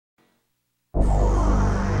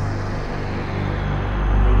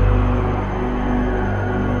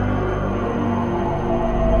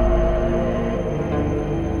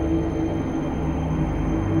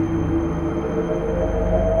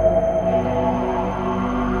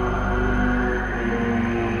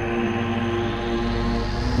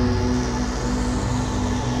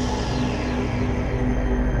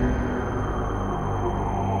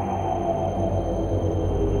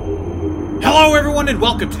everyone, and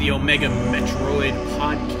welcome to the Omega Metroid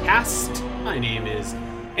Podcast. My name is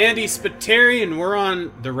Andy Spiteri, and we're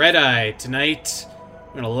on the Red Eye tonight.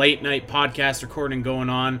 We're got a late night podcast recording going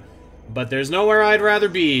on, but there's nowhere I'd rather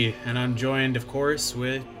be, and I'm joined, of course,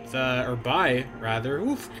 with, Godolaski.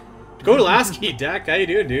 Dak, how you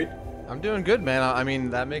doing, dude? I'm doing good, man. I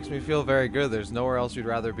mean, that makes me feel very good. There's nowhere else you'd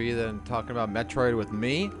rather be than talking about Metroid with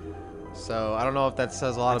me. So I don't know if that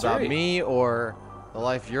says a lot That's about right. me or the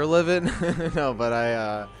life you're living. No, but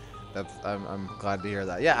I'm glad to hear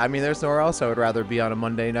that. Yeah, I mean, there's nowhere else I would rather be on a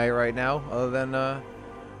Monday night right now other than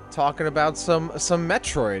talking about some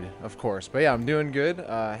Metroid, of course. But yeah, I'm doing good.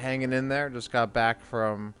 Hanging in there. Just got back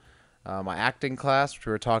from my acting class, which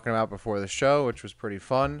we were talking about before the show, which was pretty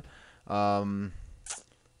fun.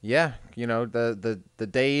 Yeah, you know, the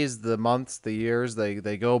days, the months, the years,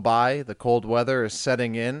 they go by. The cold weather is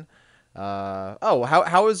setting in. How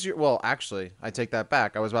was your... Well, actually, I take that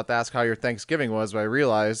back. I was about to ask how your Thanksgiving was, but I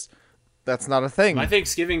realized that's not a thing. My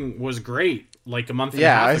Thanksgiving was great, like a month and a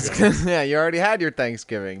half ago. Yeah, you already had your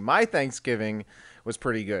Thanksgiving. My Thanksgiving was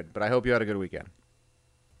pretty good, but I hope you had a good weekend.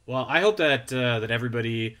 Well, I hope that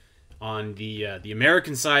everybody on the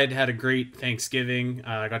American side had a great Thanksgiving.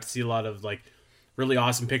 I got to see a lot of really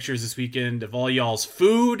awesome pictures this weekend of all y'all's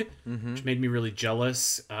food, which made me really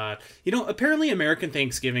jealous. Apparently American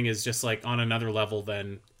Thanksgiving is just on another level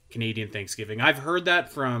than Canadian Thanksgiving. I've heard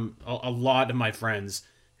that from a lot of my friends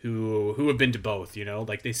who have been to both.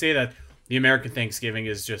 They say that the American Thanksgiving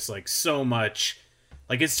is just so much,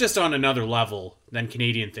 it's just on another level than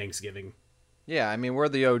Canadian Thanksgiving. Yeah, I mean, we're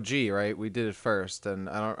the OG, right? We did it first, and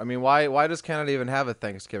why does Canada even have a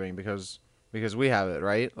Thanksgiving? Because we have it,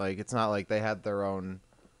 right? It's not like they had their own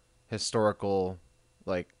historical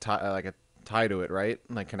a tie to it, right?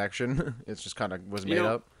 Connection. It's just kind of was made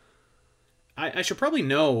up. I should probably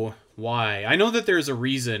know why. I know that there's a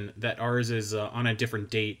reason that ours is on a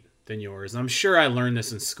different date than yours. I'm sure I learned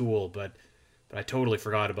this in school, but I totally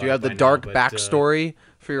forgot about it. Do you have the dark backstory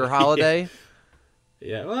for your holiday?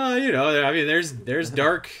 Yeah, well, there's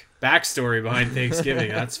dark backstory behind Thanksgiving,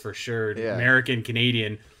 that's for sure. Yeah. American,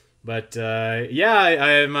 Canadian. But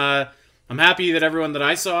I'm happy that everyone that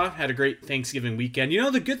I saw had a great Thanksgiving weekend.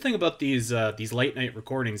 The good thing about these late night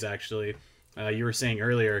recordings, actually, you were saying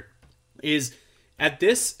earlier, is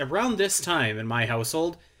around this time in my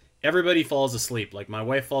household, everybody falls asleep. My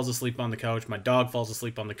wife falls asleep on the couch, my dog falls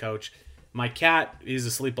asleep on the couch, my cat is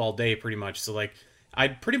asleep all day pretty much. So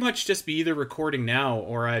I'd pretty much just be either recording now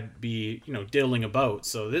or I'd be diddling about.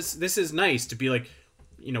 So this is nice to be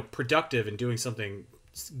productive and doing something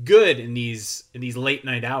good in these late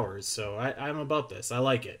night hours. So I'm about this. I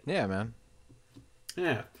like it. Yeah, man.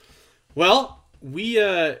 Yeah. Well,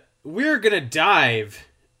 we're gonna dive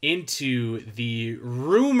into the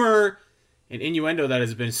rumor and innuendo that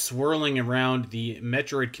has been swirling around the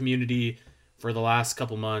Metroid community for the last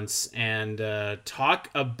couple months and talk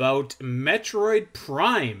about Metroid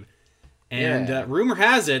Prime. And rumor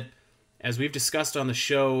has it, as we've discussed on the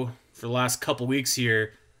show for the last couple weeks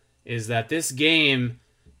here, is that this game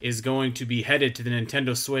is going to be headed to the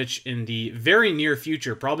Nintendo Switch in the very near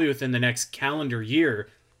future, probably within the next calendar year,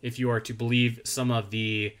 if you are to believe some of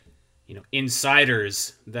the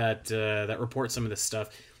insiders that report some of this stuff.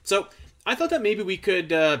 So I thought that maybe we could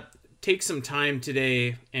take some time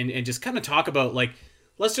today and just kind of talk about,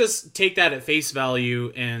 let's just take that at face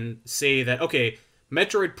value and say that, okay,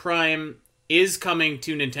 Metroid Prime is coming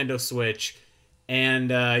to Nintendo Switch, and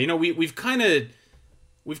we've kind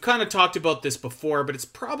of talked about this before, but it's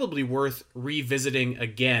probably worth revisiting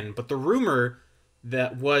again. But the rumor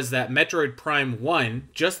that was that Metroid Prime 1,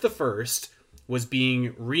 just the first, was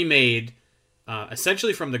being remade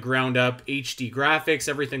essentially from the ground up, HD graphics,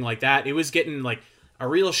 everything like that. It was getting a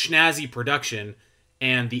real schnazzy production,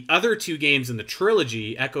 and the other two games in the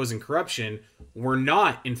trilogy, Echoes and Corruption, were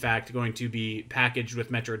not, in fact, going to be packaged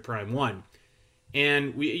with Metroid Prime 1.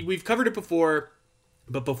 And we've covered it before,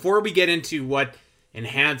 but before we get into what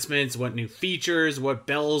enhancements, what new features, what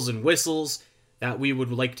bells and whistles that we would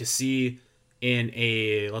like to see in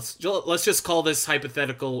a, let's just call this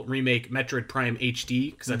hypothetical remake Metroid Prime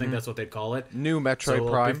HD, because I think that's what they'd call it. New Metroid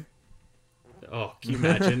Prime. Oh, can you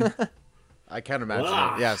imagine? I can imagine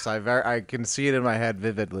it. Yes, I can see it in my head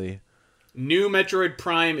vividly. New Metroid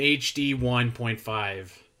Prime HD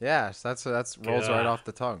 1.5. Yes, that's rolls right off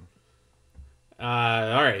the tongue.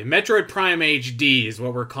 All right, Metroid Prime HD is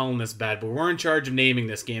what we're calling this bad, but we're in charge of naming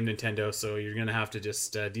this game, Nintendo, so you're gonna have to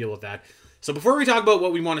just deal with that. So before we talk about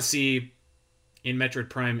what we want to see in Metroid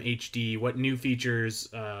Prime HD, what new features,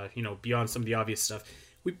 beyond some of the obvious stuff,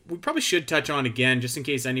 we probably should touch on again, just in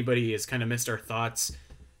case anybody has kind of missed our thoughts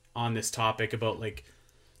on this topic about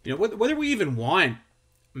whether we even want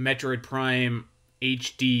Metroid Prime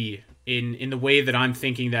HD in the way that I'm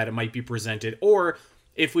thinking that it might be presented, or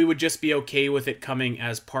if we would just be okay with it coming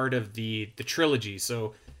as part of the trilogy.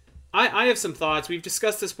 So I have some thoughts. We've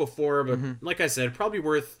discussed this before, but like I said, probably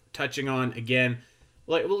worth touching on again.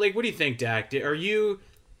 Like what do you think, Dak? Are you,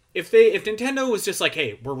 if Nintendo was just like,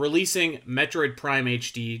 hey, we're releasing Metroid Prime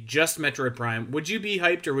HD, just Metroid Prime, would you be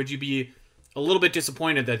hyped, or would you be a little bit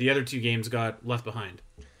disappointed that the other two games got left behind?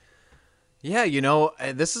 Yeah,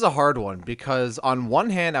 this is a hard one because on one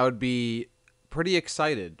hand, I would be pretty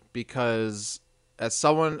excited because as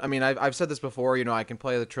someone, I mean, I've said this before, I can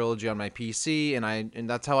play the trilogy on my PC, and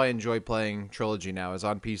that's how I enjoy playing trilogy now, is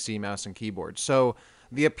on PC, mouse, and keyboard. So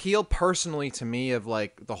the appeal personally to me of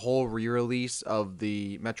like the whole re-release of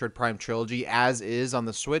the Metroid Prime trilogy as is on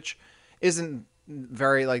the Switch isn't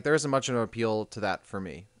very, like, there isn't much of an appeal to that for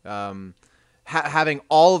me. Having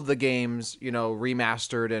all of the games,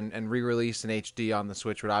 remastered and re-released in HD on the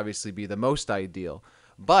Switch would obviously be the most ideal.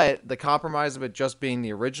 But the compromise of it just being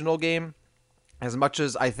the original game, as much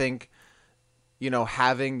as I think,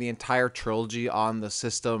 having the entire trilogy on the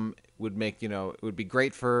system would make, it would be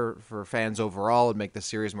great for fans overall. It would make the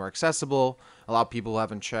series more accessible. Allow people who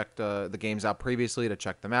haven't checked the games out previously to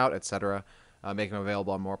check them out, etc. Make them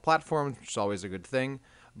available on more platforms, which is always a good thing.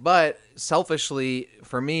 But selfishly,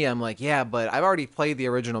 for me, I'm like, yeah, but I've already played the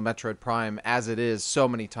original Metroid Prime as it is so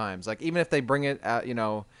many times. Like, even if they bring it,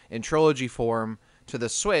 in trilogy form to the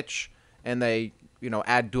Switch, and they,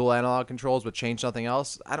 add dual analog controls but change nothing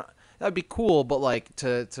else, that'd be cool. But like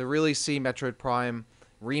to really see Metroid Prime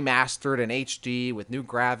remastered in HD with new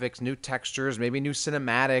graphics, new textures, maybe new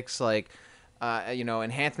cinematics, like,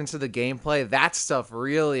 enhancements to the gameplay, that stuff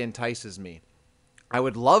really entices me. I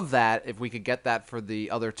would love that if we could get that for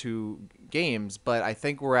the other two games, but I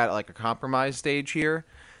think we're at like a compromise stage here.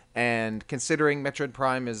 And considering Metroid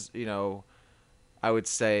Prime is, I would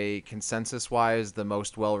say consensus-wise the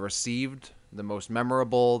most well-received, the most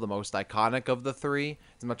memorable, the most iconic of the three,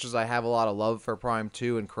 as much as I have a lot of love for Prime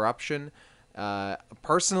 2 and Corruption,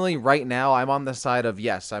 personally, right now, I'm on the side of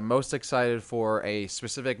yes, I'm most excited for a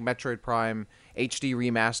specific Metroid Prime HD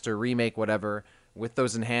remaster, remake, whatever, with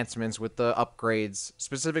those enhancements, with the upgrades,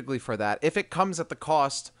 specifically for that. If it comes at the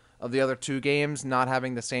cost of the other two games not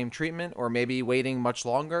having the same treatment, or maybe waiting much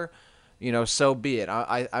longer, so be it.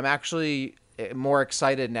 I'm actually more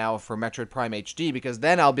excited now for Metroid Prime HD, because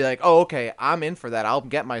then I'll be like, oh, okay, I'm in for that. I'll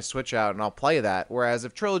get my Switch out and I'll play that. Whereas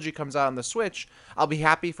if Trilogy comes out on the Switch, I'll be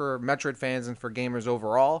happy for Metroid fans and for gamers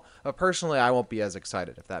overall. But personally, I won't be as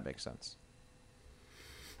excited, if that makes sense.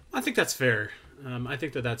 I think that's fair. I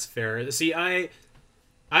think that's fair. See, I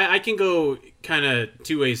can go kind of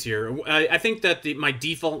two ways here. I think that my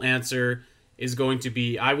default answer is going to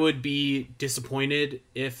be, I would be disappointed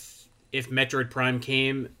if Metroid Prime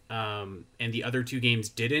came and the other two games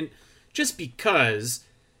didn't, just because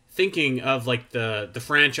thinking of like the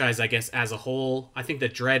franchise, I guess, as a whole, I think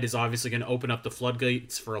that Dread is obviously going to open up the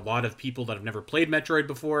floodgates for a lot of people that have never played Metroid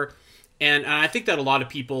before, and I think that a lot of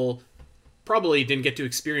people probably didn't get to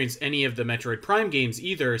experience any of the Metroid Prime games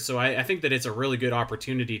either, so I think that it's a really good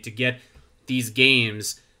opportunity to get these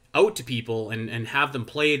games out to people and have them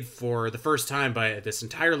played for the first time by this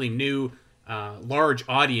entirely new large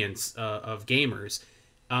audience of gamers.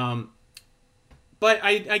 But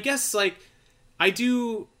I guess, like, I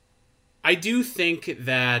do think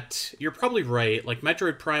that you're probably right. Like,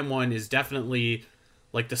 Metroid Prime 1 is definitely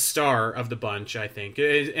like the star of the bunch, I think.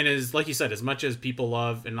 And as like you said, as much as people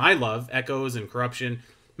love, and I love, Echoes and Corruption,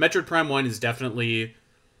 Metroid Prime 1 is definitely,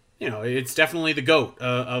 it's definitely the GOAT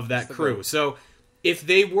of that crew. So if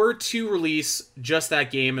they were to release just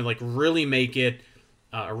that game and like really make it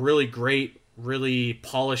a really great, really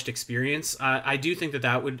polished experience, I do think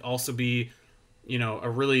that would also be, a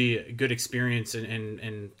really good experience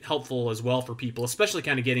and helpful as well for people, especially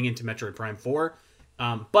kind of getting into Metroid Prime 4.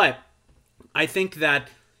 But I think that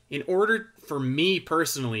in order for me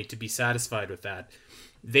personally to be satisfied with that,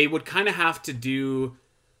 they would kind of have to do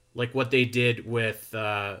like what they did with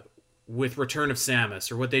Return of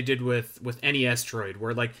Samus, or what they did with NES Troid,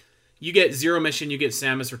 where like you get Zero Mission, you get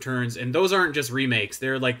Samus Returns, and those aren't just remakes;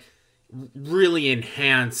 they're like really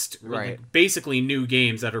enhanced, right? Like basically new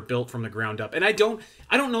games that are built from the ground up. And I don't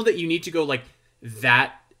know that you need to go like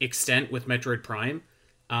that extent with Metroid Prime.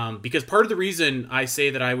 Because part of the reason I say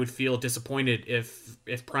that I would feel disappointed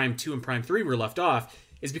if Prime 2 and Prime 3 were left off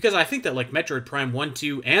is because I think that like Metroid Prime 1,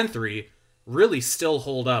 2, and 3 really still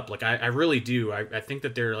hold up. Like I really do. I think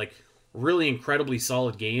that they're like really incredibly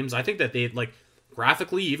solid games. I think that they like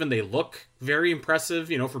graphically even they look very impressive,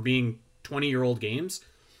 for being 20-year-old games.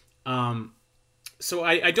 So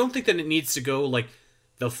I don't think that it needs to go like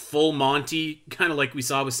the full Monty, kind of like we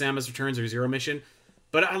saw with Samus Returns or Zero Mission.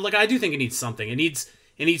 But I do think it needs something. It needs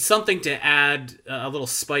something to add a little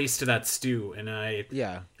spice to that stew. And I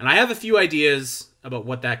have a few ideas about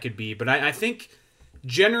what that could be. But I think,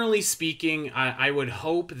 generally speaking, I would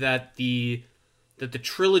hope that the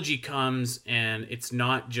trilogy comes and it's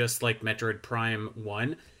not just like Metroid Prime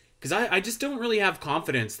 1. Because I just don't really have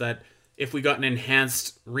confidence that if we got an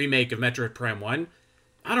enhanced remake of Metroid Prime 1,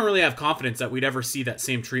 I don't really have confidence that we'd ever see that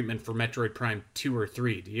same treatment for Metroid Prime 2 or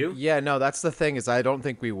 3. Do you? Yeah, no, that's the thing, is I don't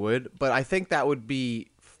think we would. But I think that would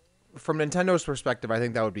be, from Nintendo's perspective, I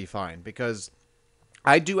think that would be fine. Because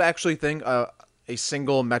I do actually think a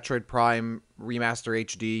single Metroid Prime remaster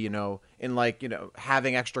HD, in like,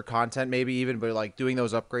 having extra content maybe even, but like doing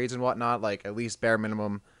those upgrades and whatnot, like at least bare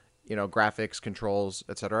minimum, graphics, controls,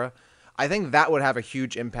 etc. I think that would have a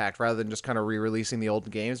huge impact rather than just kind of re-releasing the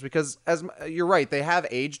old games, because as you're right, they have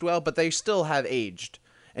aged well, but they still have aged,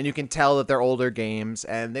 and you can tell that they're older games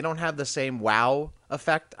and they don't have the same wow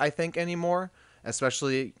effect, I think, anymore,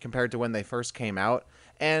 especially compared to when they first came out.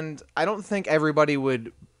 And I don't think everybody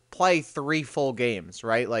would play 3 full games,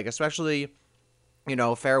 right? Like, especially,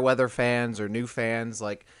 fair weather fans or new fans,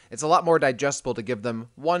 like, it's a lot more digestible to give them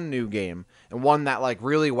one new game and one that like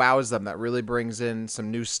really wows them, that really brings in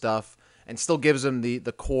some new stuff and still gives them the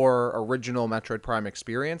core original Metroid Prime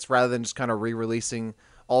experience, rather than just kind of re-releasing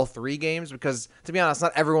all 3 games. Because to be honest,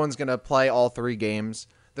 not everyone's going to play all 3 games.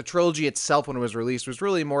 The trilogy itself, when it was released, was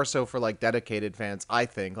really more so for like dedicated fans, I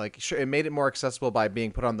think. Like, sure, it made it more accessible by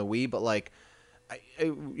being put on the Wii, but like,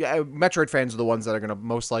 Metroid fans are the ones that are going to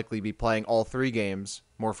most likely be playing all 3 games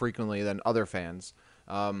more frequently than other fans.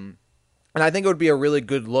 And I think it would be a really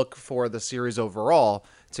good look for the series overall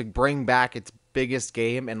to bring back its biggest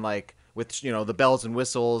game, and like with, the bells and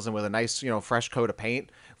whistles and with a nice, fresh coat of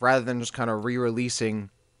paint, rather than just kind of re-releasing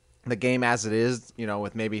the game as it is,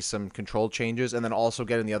 with maybe some control changes, and then also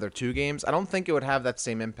getting the other 2 games. I don't think it would have that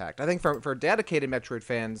same impact. I think for dedicated Metroid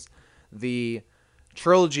fans, the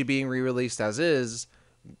trilogy being re-released as is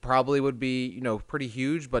probably would be, pretty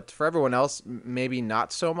huge, but for everyone else, maybe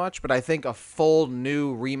not so much. But I think a full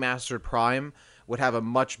new remastered Prime would have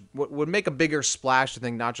would make a bigger splash, I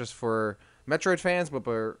think, not just for Metroid fans, but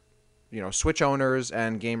for, Switch owners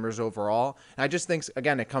and gamers overall. And I just think,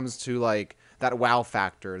 again, it comes to like that wow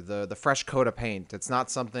factor, the fresh coat of paint. It's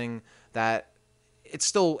not something that, it's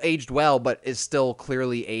still aged well, but is still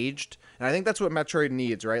clearly aged. And I think that's what Metroid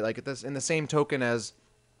needs, right? Like, in the same token as,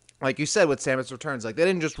 like you said with Samus Returns, like, they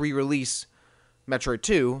didn't just re-release Metroid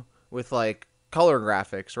 2 with like color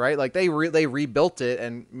graphics, right? Like, they rebuilt it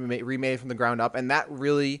and remade it from the ground up, and that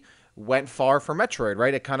really went far for Metroid,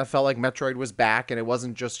 right? It kind of felt like Metroid was back, and it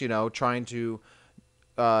wasn't just, trying to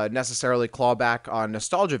necessarily claw back on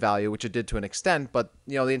nostalgia value, which it did to an extent, but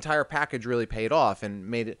the entire package really paid off and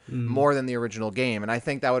made it more than the original game. And I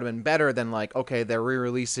think that would have been better than like, okay, they're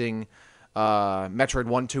re-releasing Metroid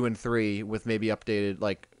 1, 2, and 3 with maybe updated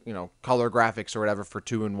like, color graphics or whatever for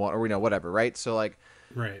 2 and 1, or whatever, right? So like,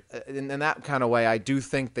 right, in that kind of way, I do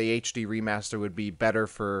think the HD remaster would be better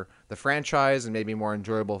for the franchise and maybe more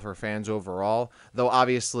enjoyable for fans overall. Though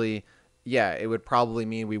obviously, yeah, it would probably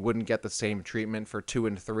mean we wouldn't get the same treatment for 2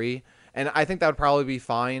 and 3. And I think that would probably be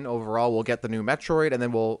fine overall. We'll get the new Metroid, and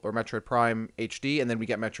then or Metroid Prime HD, and then we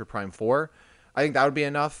get Metroid Prime 4. I think that would be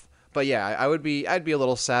enough. But yeah, I'd be a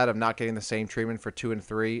little sad of not getting the same treatment for 2 and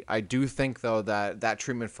 3. I do think, though, that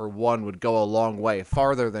treatment for 1 would go a long way,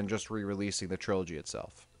 farther than just re-releasing the trilogy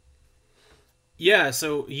itself. Yeah,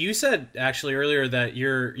 so you said actually earlier that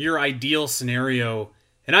your ideal scenario,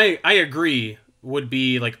 and I agree, would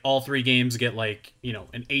be like all 3 games get like,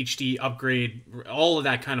 an HD upgrade, all of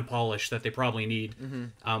that kind of polish that they probably need.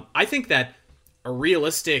 Mm-hmm. I think that a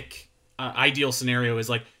realistic ideal scenario is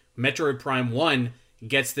like Metroid Prime 1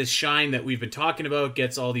 gets this shine that we've been talking about,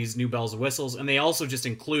 gets all these new bells and whistles, and they also just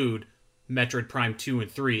include Metroid Prime 2 and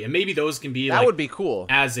 3. And maybe those can be that would be cool.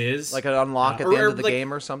 As is. Like an unlock at the end of the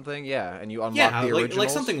game or something. Yeah, and you unlock the originals. Like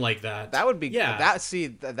something like that. That would be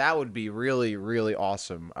that would be really, really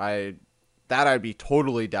awesome. I'd be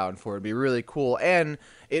totally down for. It'd be really cool. And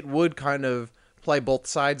it would kind of play both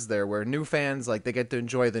sides there, where new fans, like, they get to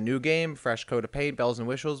enjoy the new game, fresh coat of paint, bells and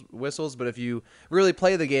whistles, but if you really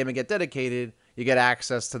play the game and get dedicated, you get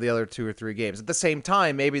access to the other 2 or 3 games. At the same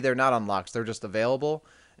time, maybe they're not unlocked, they're just available,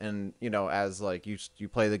 and as like you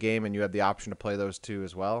play the game and you have the option to play those 2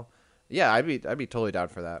 as well. Yeah, I'd be totally down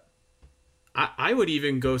for that. I would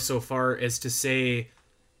even go so far as to say,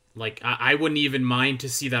 like, I wouldn't even mind to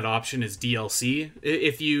see that option as DLC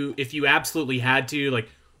if you absolutely had to, like,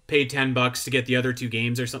 pay $10 to get the other 2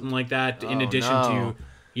 games or something like that, in addition to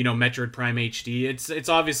Metroid Prime HD. It's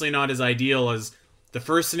obviously not as ideal as the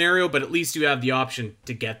first scenario, but at least you have the option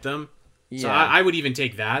to get them. So Yeah. I would even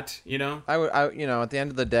take that, you know? At the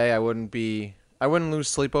end of the day, I wouldn't lose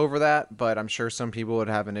sleep over that, but I'm sure some people would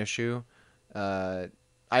have an issue. I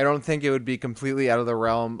don't think it would be completely out of the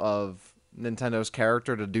realm of Nintendo's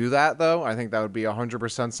character to do that, though. I think that would be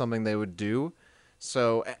 100% something they would do.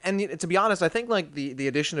 So, and to be honest, I think like the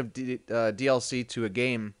addition of DLC to a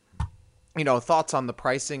game, thoughts on the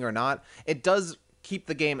pricing or not, it does keep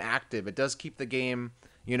the game active. It does keep the game,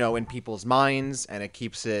 in people's minds, and it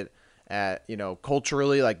keeps it at,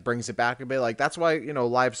 culturally, like brings it back a bit. Like that's why,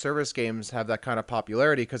 live service games have that kind of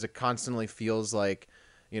popularity, because it constantly feels like,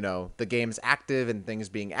 the game's active and things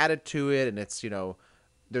being added to it. And it's,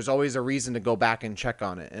 there's always a reason to go back and check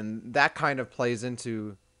on it. And that kind of plays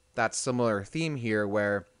into that similar theme here,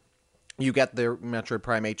 where you get the Metroid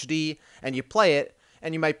Prime HD and you play it,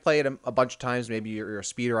 and you might play it a bunch of times. Maybe you're a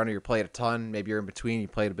speedrunner, you play it a ton. Maybe you're in between, you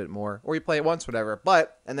play it a bit more, or you play it once, whatever.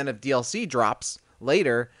 And then if DLC drops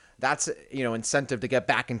later, that's, incentive to get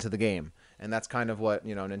back into the game. And that's kind of what,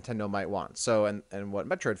 Nintendo might want. So, and what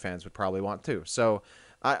Metroid fans would probably want too. So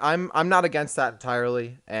I'm not against that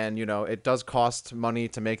entirely. And, it does cost money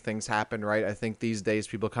to make things happen, right? I think these days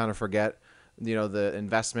people kind of forget, the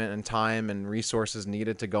investment and time and resources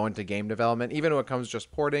needed to go into game development, even when it comes to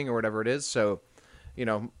just porting or whatever it is. So,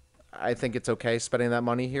 I think it's okay spending that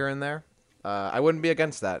money here and there. I wouldn't be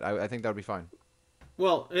against that. I think that would be fine.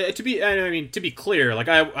 Well, to be clear, like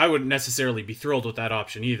I wouldn't necessarily be thrilled with that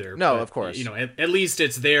option either. No, but, of course. At least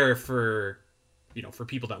it's there for, for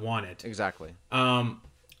people that want it. Exactly.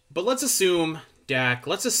 But let's assume, Dak,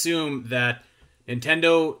 that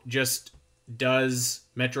Nintendo just does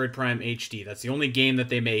Metroid Prime HD. That's the only game that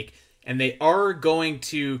they make, and they are going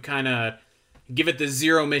to kind of give it the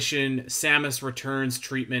zero mission Samus Returns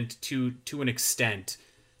treatment to an extent.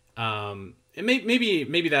 And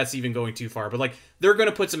maybe that's even going too far, but like they're going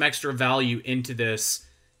to put some extra value into this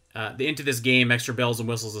game, extra bells and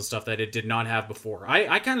whistles and stuff that it did not have before.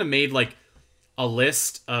 I kind of made like a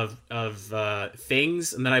list of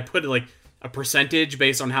things, and then I put like a percentage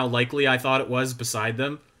based on how likely I thought it was beside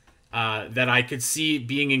them that I could see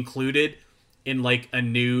being included in like a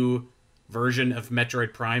new version of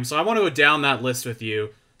Metroid Prime. So I want to go down that list with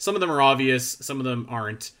you. Some of them are obvious, some of them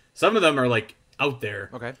aren't. Some of them are like out there.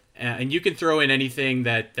 Okay. And you can throw in anything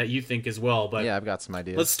that you think as well. But yeah, I've got some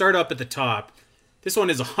ideas. Let's start up at the top. This one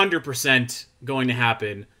is 100% going to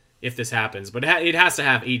happen if this happens, but it has to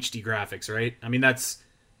have HD graphics, right? I mean, that's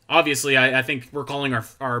obviously, I think we're calling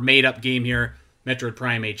our made-up game here Metroid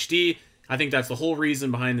Prime HD. I think that's the whole reason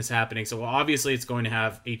behind this happening. So obviously, it's going to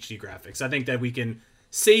have HD graphics. I think that we can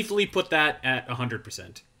safely put that at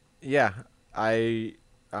 100%. Yeah,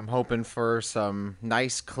 I'm hoping for some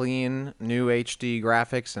nice, clean, new HD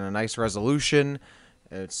graphics and a nice resolution.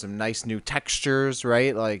 Some nice new textures,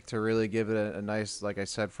 right? Like to really give it a nice, like I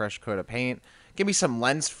said, fresh coat of paint. Give me some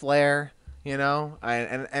lens flare,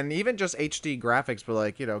 and even just HD graphics, but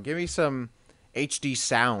like, give me some HD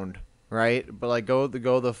sound, right? But like go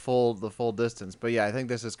the full distance. But yeah, I think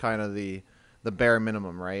this is kind of the bare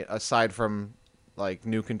minimum, right? Aside from like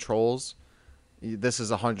new controls, this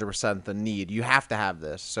is 100% the need. You have to have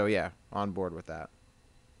this. So yeah, on board with that.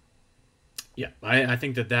 Yeah, I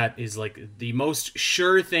think that is like the most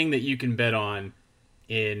sure thing that you can bet on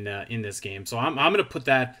in this game. So I'm going to put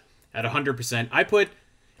that at 100%. I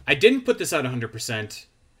didn't put this at 100%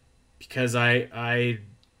 because I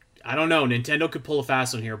don't know. Nintendo could pull a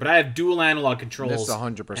fast one here, but I have dual analog controls. This is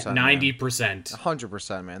 100%. At 90%.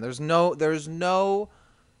 100%, man. There's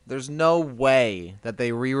no way that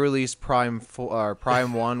they re-release Prime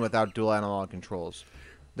 1 without dual analog controls.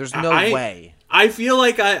 There's no way. I feel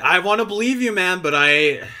like I want to believe you, man, but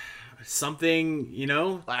something,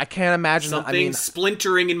 I can't imagine something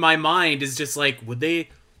splintering in my mind is just like, would they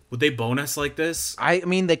bone us like this? I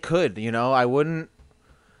mean, they could, I wouldn't.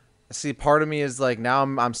 See, part of me is like, now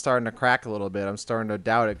I'm starting to crack a little bit. I'm starting to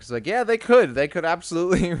doubt it. Because, like, yeah, they could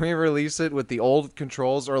absolutely re-release it with the old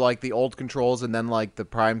controls, or like the old controls and then like the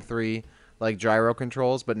Prime 3 like gyro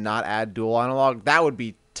controls, but not add dual analog. That would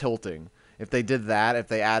be tilting. If they did that, if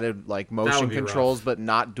they added like motion controls rough. But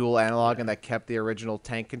not dual analog, and that kept the original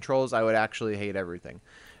tank controls, I would actually hate everything.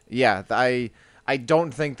 Yeah, I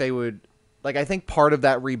don't think they would. Like, I think part of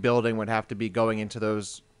that rebuilding would have to be going into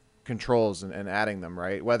those controls and adding them,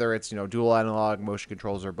 right? Whether it's, dual analog, motion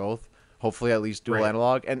controls, or both. Hopefully at least dual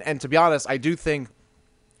analog. And to be honest, I do think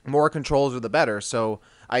more controls are the better. So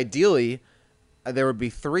ideally, there would be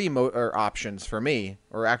three options for me,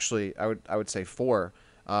 or actually, I would say four.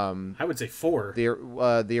 I would say 4.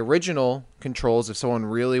 The original controls, if someone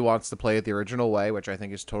really wants to play it the original way, which I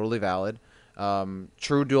think is totally valid.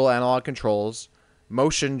 True dual analog controls.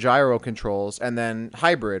 motion gyro controls, and then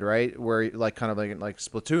hybrid, right? Where like kind of like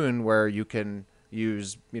Splatoon, where you can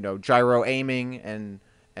use gyro aiming and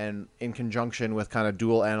in conjunction with kind of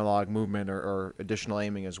dual analog movement or additional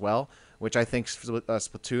aiming as well, which I think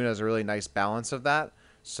Splatoon has a really nice balance of that.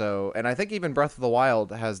 So, and I think even Breath of the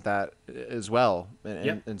Wild has that as well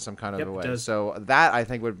in some kind of a way. So that I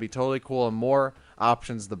think would be totally cool, and more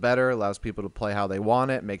options the better. Allows people to play how they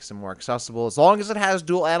want it, makes it more accessible. As long as it has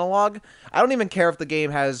dual analog, I don't even care if the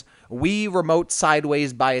game has Wii Remote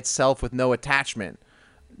sideways by itself with no attachment,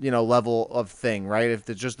 level of thing, right? If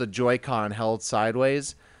it's just the Joy-Con held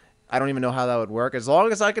sideways, I don't even know how that would work. As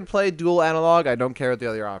long as I can play dual analog, I don't care what the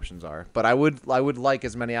other options are. But I would like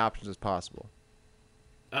as many options as possible.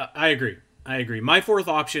 I agree. My fourth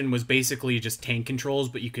option was basically just tank controls,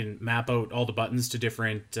 but you can map out all the buttons to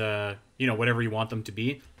different, whatever you want them to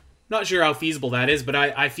be. Not sure how feasible that is, but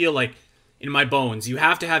I feel like in my bones, you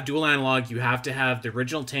have to have dual analog, you have to have the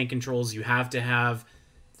original tank controls, you have to have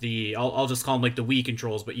the, I'll just call them like the Wii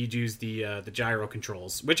controls, but you'd use the gyro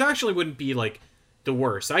controls, which actually wouldn't be like the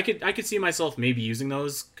worst. I could see myself maybe using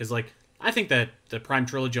those, because like I think that the Prime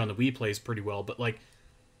Trilogy on the Wii plays pretty well, but like,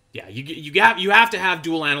 yeah, you have to have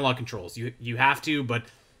dual analog controls. You have to, but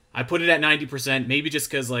I put it at 90%, maybe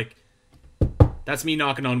just because like that's me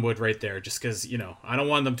knocking on wood right there, just because I don't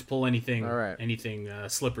want them to pull anything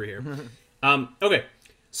slippery here. Okay,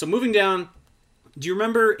 so moving down, do you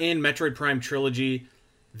remember in Metroid Prime Trilogy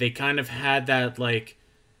they kind of had that like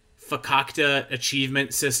Fakakta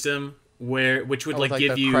achievement system which would like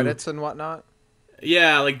give you credits and whatnot?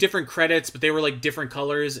 Yeah, like different credits, but they were like different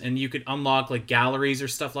colors, and you could unlock like galleries or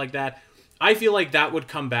stuff like that. I feel like that would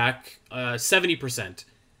come back 70%.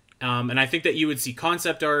 And I think that you would see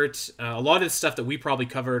concept art, a lot of the stuff that we probably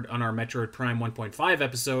covered on our Metroid Prime 1.5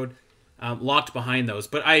 episode, locked behind those.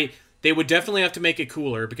 But they would definitely have to make it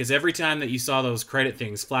cooler, because every time that you saw those credit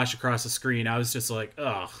things flash across the screen, I was just like,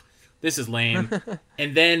 ugh, this is lame.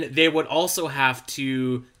 And then they would also have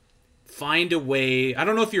to find a way, I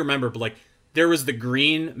don't know if you remember, but like, there was the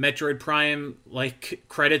green Metroid Prime like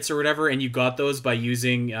credits or whatever, and you got those by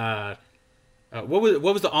using what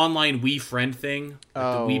was the online Wii friend thing,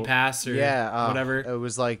 like the Wii Pass or whatever. It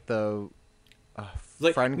was like the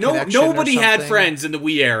like friend nobody had friends in the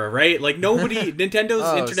Wii era, right? Like nobody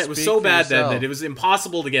Nintendo's internet was so bad that it was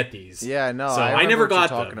impossible to get these. Yeah, no, so I never got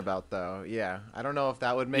talking them. About though. Yeah, I don't know if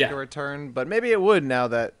that would make a return, but maybe it would now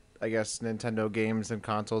that I guess Nintendo games and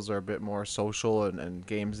consoles are a bit more social, and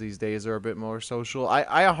games these days are a bit more social. I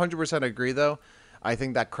 100% agree, though. I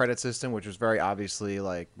think that credit system, which was very obviously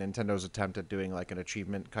like Nintendo's attempt at doing like an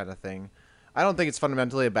achievement kind of thing, I don't think it's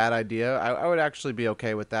fundamentally a bad idea. I would actually be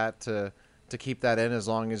okay with that to keep that in, as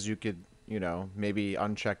long as you could, maybe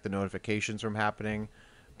uncheck the notifications from happening.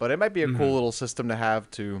 But it might be a cool little system to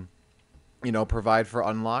have to, provide for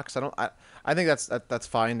unlocks. I think that's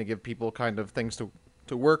fine to give people kind of things to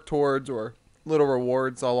work towards, or little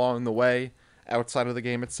rewards along the way outside of the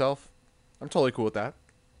game itself. I'm totally cool with that.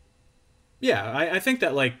 Yeah, I think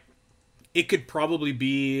that like it could probably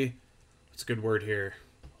be, what's a good word here,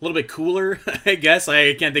 a little bit cooler. I guess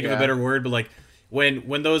I can't think of a better word, but like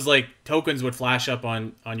when those like tokens would flash up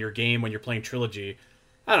on your game when you're playing Trilogy,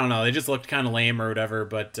 I don't know, they just looked kind of lame or whatever.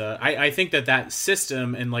 But I think that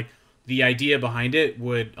system and like the idea behind it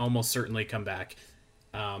would almost certainly come back.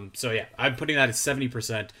 So yeah, I'm putting that at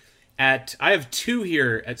 70%. I have two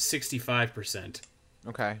here at 65%.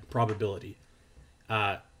 Okay. Probability.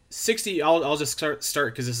 60. I'll just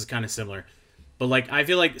start because this is kind of similar, but like I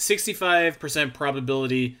feel like 65%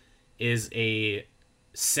 probability is a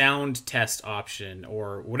sound test option,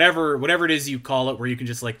 or whatever it is you call it, where you can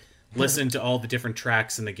just like listen to all the different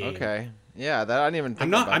tracks in the game. Okay. Yeah, that I didn't even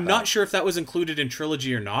think I'm not sure if that was included in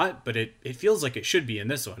Trilogy or not, but it feels like it should be in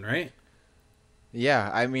this one, right?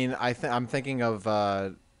 Yeah, I mean, I'm thinking of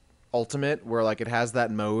Ultimate, where like it has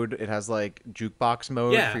that mode. It has like jukebox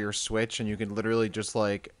mode for your Switch, and you can literally just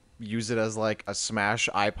like use it as like a Smash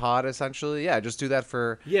iPod essentially. Yeah, just do that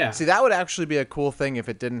for. Yeah. See, that would actually be a cool thing if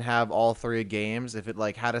it didn't have all three games. If it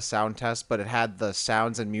like had a sound test, but it had the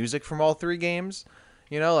sounds and music from all three games.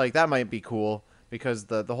 Like that might be cool, because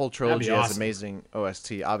the whole trilogy has amazing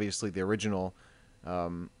OST. Obviously, the original.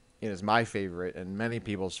 It is my favorite and many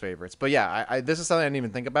people's favorites. But yeah, this is something I didn't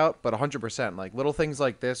even think about, but 100%. Like little things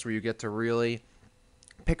like this where you get to really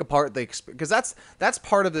pick apart because that's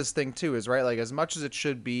part of this thing too, is right? Like as much as it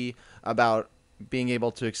should be about being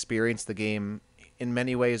able to experience the game in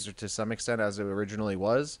many ways, or to some extent as it originally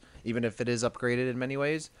was, even if it is upgraded in many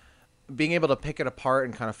ways, being able to pick it apart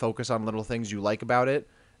and kind of focus on little things you like about it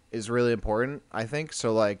is really important, I think.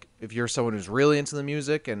 So like if you're someone who's really into the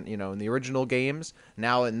music and in the original games,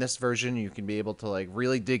 now in this version you can be able to like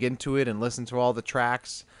really dig into it and listen to all the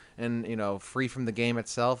tracks and free from the game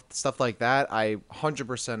itself, stuff like that. I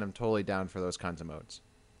 100% am totally down for those kinds of modes.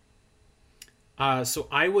 So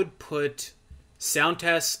I would put sound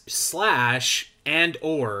test slash and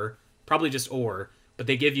or probably just but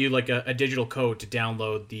they give you like a digital code to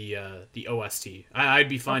download the OST. I'd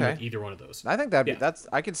be fine with either one of those. I think that's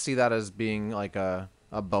I could see that as being like a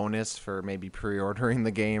bonus for maybe pre-ordering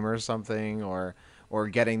the game or something, or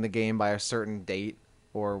getting the game by a certain date,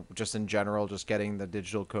 or just in general just getting the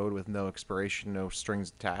digital code with no expiration, no strings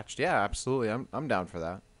attached. Yeah, absolutely. I'm down for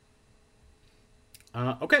that.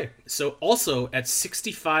 Okay, so also at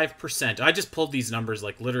 65%, I just pulled these numbers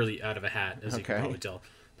like literally out of a hat, as you can probably tell.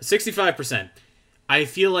 But 65%, I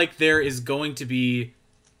feel like there is going to be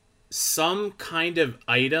some kind of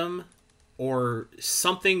item or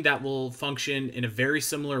something that will function in a very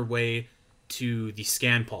similar way to the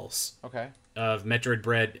scan pulse of Metroid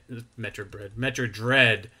Dread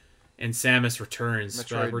and Samus Returns.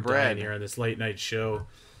 We're dying here on this late night show.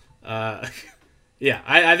 Yeah,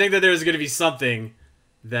 I think that there's going to be something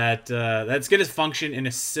that's going to function in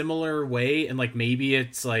a similar way, and like maybe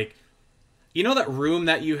it's like, that room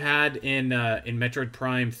that you had in Metroid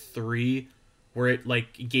Prime 3 where it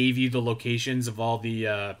like gave you the locations of all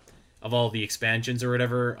the expansions or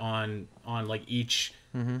whatever on like each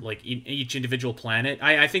each individual planet.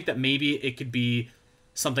 I think that maybe it could be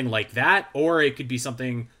something like that, or it could be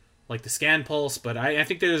something like the scan pulse, but I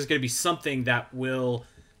think there's going to be something that will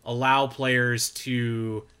allow players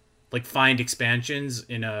to like find expansions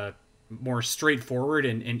in a more straightforward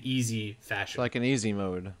and easy fashion. It's like an easy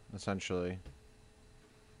mode, essentially.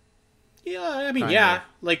 Yeah, I mean, yeah.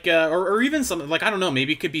 Like, or even something, like, I don't know,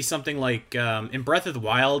 maybe it could be something like, in Breath of the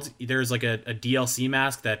Wild, there's like a DLC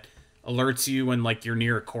mask that alerts you when, like, you're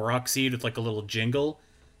near a Korok seed with, like, a little jingle.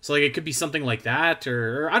 So, like, it could be something like that,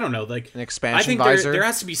 or I don't know, like... An expansion I think visor? There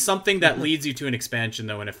has to be something that leads you to an expansion,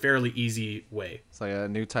 though, in a fairly easy way. It's like a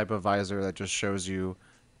new type of visor that just shows you,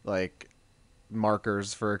 like,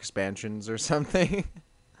 markers for expansions or something.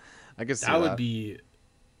 I guess that would be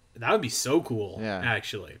so cool,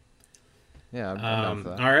 actually. Yeah, I'm down for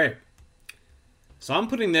that. All right. So I'm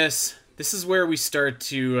putting this... This is where we start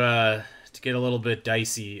to get a little bit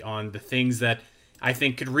dicey on the things that I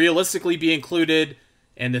think could realistically be included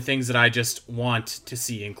and the things that I just want to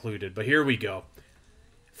see included. But here we go.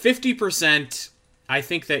 50%, I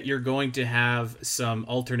think that you're going to have some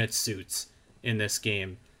alternate suits in this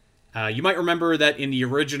game. You might remember that in the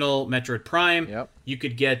original Metroid Prime, you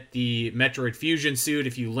could get the Metroid Fusion suit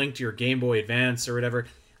if you linked your Game Boy Advance or whatever.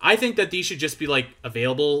 I think that these should just be like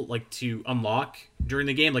available, like to unlock during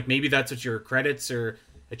the game. Like maybe that's what your credits or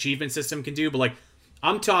achievement system can do. But like,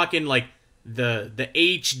 I'm talking like the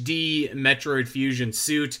HD Metroid Fusion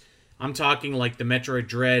suit. I'm talking like the Metroid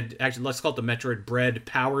Dread. Actually, let's call it the Metroid Dread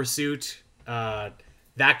Power suit.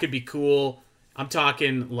 That could be cool. I'm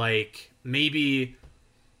talking like maybe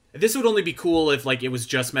this would only be cool if like it was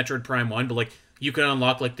just Metroid Prime 1, but like you could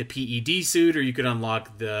unlock like the PED suit, or you could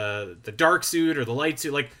unlock the dark suit or the light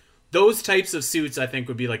suit. Like those types of suits I think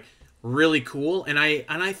would be like really cool, and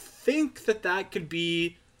I think that could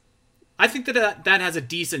be, I think that has a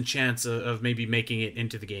decent chance of maybe making it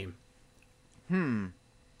into the game.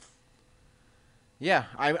 Yeah,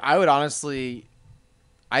 I would honestly,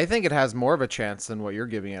 I think it has more of a chance than what you're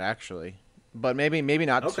giving it, actually. But maybe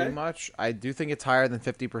not too much. I do think it's higher than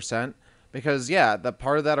 50%. Because, yeah, the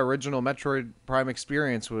part of that original Metroid Prime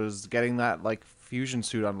experience was getting that, like, fusion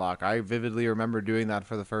suit unlock. I vividly remember doing that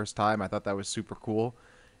for the first time. I thought that was super cool.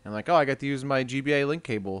 And, like, I got to use my GBA link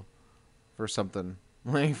cable for something.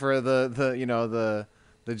 Like, for the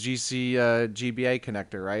GC GBA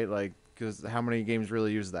connector, right? Like, because how many games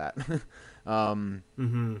really use that?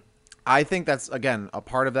 I think that's, again, a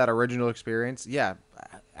part of that original experience. Yeah,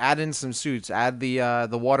 add in some suits. Add the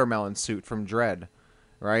watermelon suit from Dread.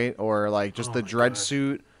 Right? Or like just the Dread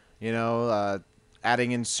suit,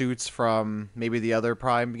 adding in suits from maybe the other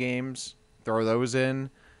Prime games, throw those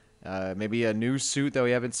in. Maybe a new suit that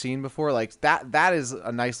we haven't seen before. Like that is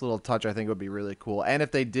a nice little touch. I think would be really cool. And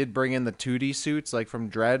if they did bring in the 2D suits like from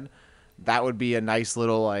Dread, that would be a nice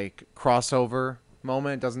little like crossover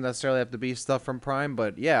moment. It doesn't necessarily have to be stuff from Prime,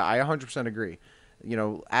 but yeah, I 100% agree.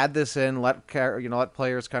 Add this in, let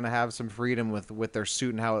players kind of have some freedom with their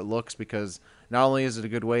suit and how it looks, because not only is it a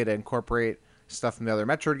good way to incorporate stuff from the other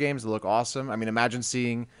Metroid games that look awesome. I mean, imagine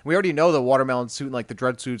seeing, we already know the watermelon suit and like the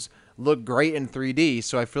Dread suits look great in 3D,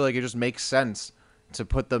 so I feel like it just makes sense to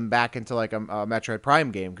put them back into like a Metroid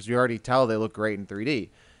Prime game, because you already tell they look great in 3D.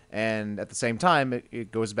 And at the same time,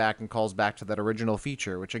 it goes back and calls back to that original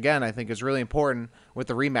feature, which again I think is really important with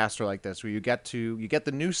the remaster like this, where you get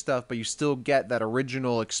the new stuff, but you still get that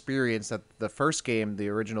original experience that the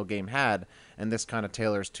original game had, and this kind of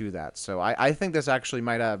tailors to that. So I think this actually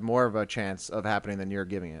might have more of a chance of happening than you're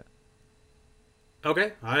giving it.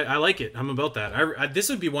 Okay, I like it. I'm about that. This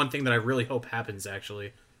would be one thing that I really hope happens,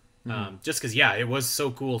 actually. Just because, yeah, it was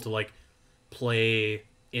so cool to like play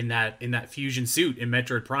in that fusion suit in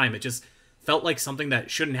Metroid Prime. It just felt like something that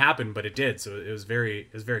shouldn't happen, but it did. So it was very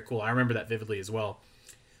cool. I remember that vividly as well.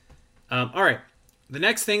 All right, the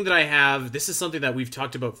next thing that I have, this is something that we've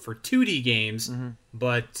talked about for 2D games,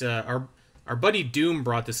 but our buddy Doom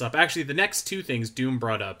brought this up. Actually, the next two things Doom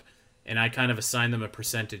brought up, and I kind of assigned them a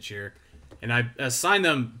percentage here, and I assigned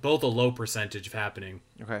them both a low percentage of happening.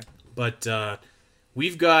 Okay. But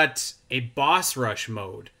we've got a boss rush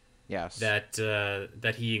mode. Yes.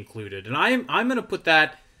 That he included, and I'm going to put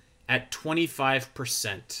that at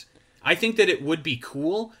 25%. I think that it would be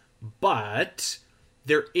cool, but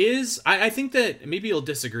there is I think that maybe you'll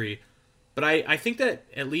disagree, but I think that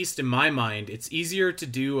at least in my mind, it's easier to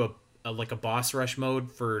do a boss rush mode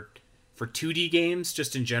for 2D games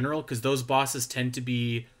just in general, because those bosses tend to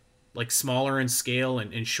be like smaller in scale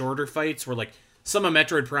and shorter fights, where like some of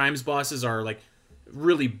Metroid Prime's bosses are like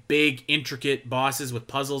really big, intricate bosses with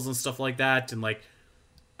puzzles and stuff like that. And like,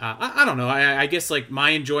 I don't know. I guess like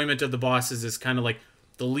my enjoyment of the bosses is kind of like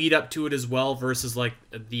the lead up to it as well, versus like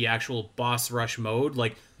the actual boss rush mode.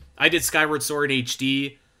 Like I did Skyward Sword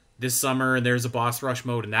HD this summer, and there's a boss rush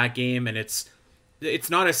mode in that game, and it's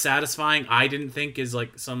not as satisfying, I didn't think, as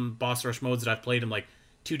like some boss rush modes that I've played in like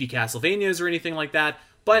 2D Castlevanias or anything like that.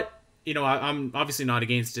 But you know, I'm obviously not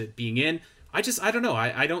against it being in. I don't know.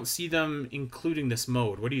 I don't see them including this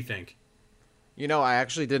mode. What do you think? You know, I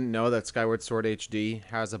actually didn't know that Skyward Sword HD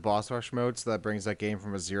has a boss rush mode, so that brings that game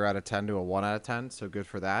from a 0 out of 10 to a 1 out of 10, so good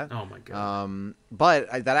for that. Oh my god. But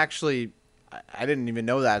that actually, I didn't even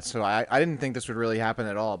know that, so I didn't think this would really happen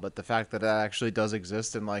at all, but the fact that that actually does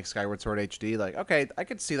exist in, like, Skyward Sword HD, like, okay, I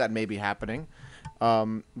could see that maybe happening.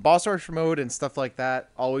 Boss rush mode and stuff like that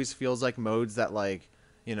always feels like modes that, like,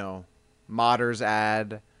 you know, modders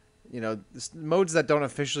add, you know, modes that don't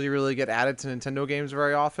officially really get added to Nintendo games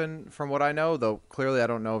very often, from what I know, though clearly I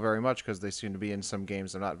don't know very much because they seem to be in some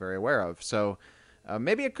games I'm not very aware of. So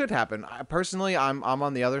maybe it could happen. Personally, I'm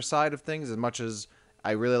on the other side of things. As much as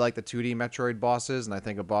I really like the 2D Metroid bosses, and I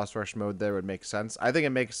think a boss rush mode there would make sense. I think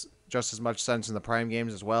it makes just as much sense in the Prime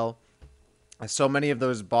games as well. So many of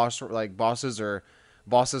those bosses are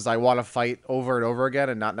bosses I want to fight over and over again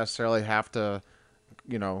and not necessarily have to,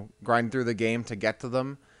 you know, grind through the game to get to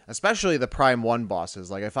them. Especially the Prime 1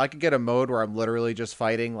 bosses. Like, if I could get a mode where I'm literally just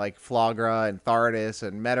fighting, like, Flagra and Thardus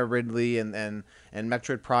and Meta Ridley and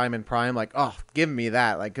Metroid Prime and Prime, like, oh, give me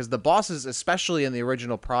that. Like, because the bosses, especially in the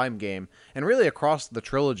original Prime game, and really across the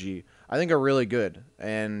trilogy, I think are really good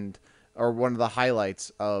and are one of the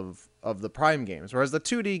highlights of the Prime games. Whereas the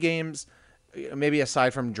 2D games, maybe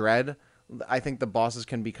aside from Dread, I think the bosses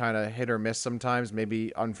can be kind of hit or miss sometimes,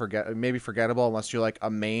 maybe forgettable unless you're, like, a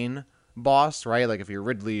main boss, right? Like if you're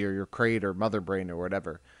Ridley or you're Kraid or Mother Brain or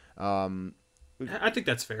whatever. I think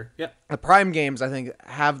that's fair. Yeah. The Prime games, I think,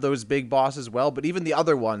 have those big bosses well, but even the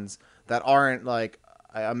other ones that aren't like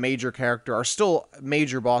a major character are still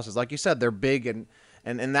major bosses. Like you said, they're big, and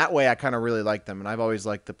in that way, I kind of really like them, and I've always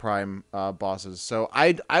liked the Prime bosses. So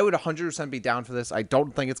I would 100% be down for this. I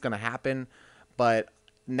don't think it's going to happen, but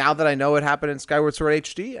now that I know it happened in Skyward Sword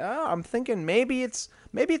HD, I'm thinking maybe it's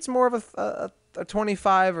more of a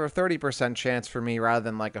 25 or 30% chance for me rather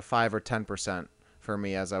than like a 5 or 10% for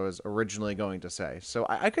me, as I was originally going to say. So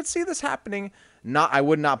I could see this happening. I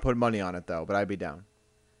would not put money on it though, but I'd be down.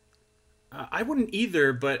 I wouldn't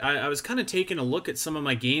either, but I was kind of taking a look at some of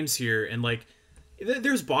my games here, and like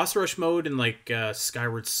there's boss rush mode in like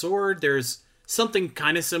Skyward Sword. There's something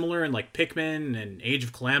kind of similar in like Pikmin and Age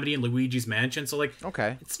of Calamity and Luigi's Mansion. So like,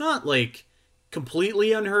 okay, it's not like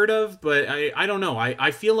completely unheard of, but I don't know.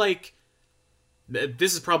 I feel like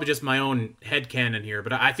this is probably just my own headcanon here,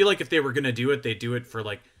 but I feel like if they were going to do it, they'd do it for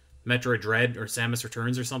like Metroid Dread or Samus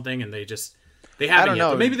Returns or something, and they haven't I don't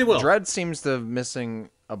know. But maybe they will. Dread seems to be missing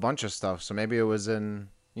a bunch of stuff, so maybe it was in,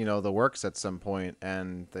 you know, the works at some point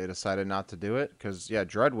and they decided not to do it, because yeah,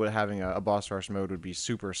 Dread having a boss rush mode would be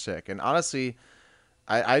super sick. And honestly,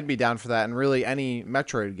 I'd be down for that in really any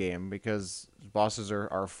Metroid game, because bosses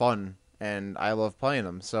are fun and I love playing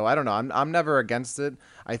them. So I don't know. I'm never against it.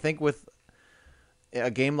 I think with a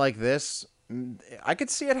game like this, I could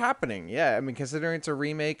see it happening. Yeah, I mean, considering it's a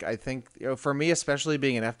remake, I think, you know, for me, especially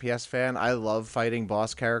being an FPS fan, I love fighting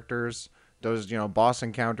boss characters those boss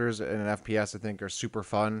encounters in an FPS I think are super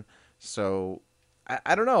fun. So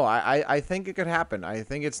I don't know. I think it could happen. I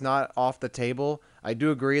think it's not off the table. I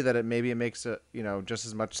do agree that it makes it just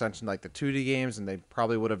as much sense in like the 2D games, and they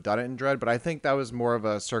probably would have done it in Dread. But I think that was more of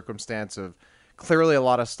a circumstance of clearly a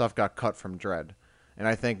lot of stuff got cut from Dread, and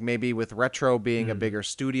I think maybe with Retro being a bigger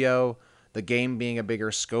studio, the game being a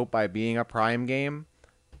bigger scope by being a Prime game,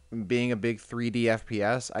 being a big 3D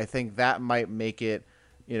FPS, I think that might make it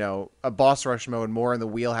a boss rush mode more in the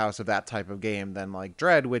wheelhouse of that type of game than like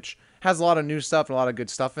Dread, which has a lot of new stuff and a lot of good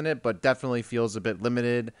stuff in it, but definitely feels a bit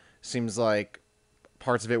limited. Seems like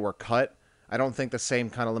parts of it were cut. I don't think the same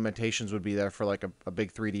kind of limitations would be there for like a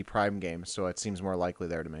big 3D Prime game, so it seems more likely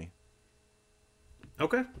there to me.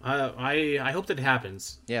 Okay. I hope that it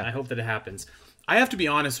happens. Yeah. I hope that it happens. I have to be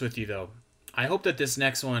honest with you, though. I hope that this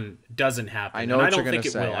next one doesn't happen. I know what you're going to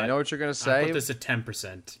say. I know what you're going to say. I put this at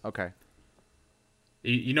 10%. Okay.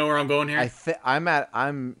 You know where I'm going here? I'm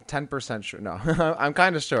 10% sure. No, I'm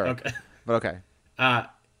kind of sure. Okay. But okay.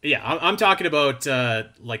 Yeah, I'm talking about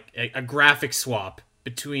like a graphic swap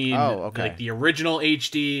between like the original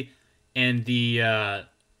HD and the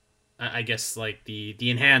I guess like the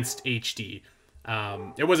enhanced HD.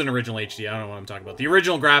 It wasn't original HD. I don't know what I'm talking about. The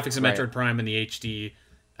original graphics of Metroid Prime and the HD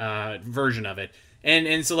version of it.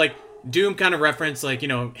 And so like Doom kind of referenced like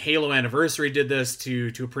Halo Anniversary did this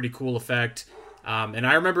to a pretty cool effect. And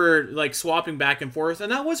I remember like swapping back and forth,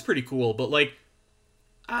 and that was pretty cool. But like,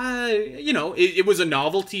 it was a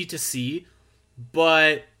novelty to see.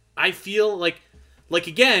 But I feel like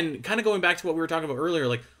again, kind of going back to what we were talking about earlier,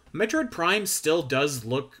 like Metroid Prime still does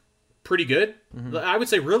look pretty good. Mm-hmm. I would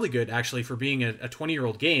say really good actually for being a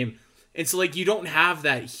 20-year-old game. And so like you don't have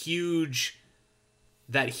that huge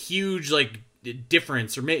like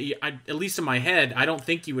difference, or maybe at least in my head, I don't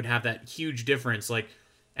think you would have that huge difference like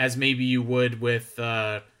as maybe you would with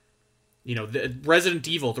the Resident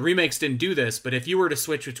Evil. The remakes didn't do this, but if you were to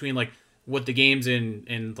switch between like what the games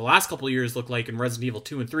in the last couple of years look like in Resident Evil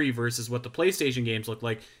 2 and 3 versus what the PlayStation games look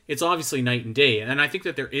like, it's obviously night and day. And I think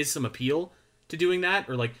that there is some appeal to doing that.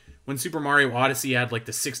 Or like when Super Mario Odyssey had like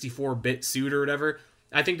the 64-bit suit or whatever,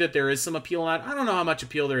 I think that there is some appeal in that. I don't know how much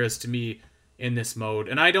appeal there is to me in this mode,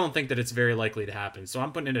 and I don't think that it's very likely to happen. So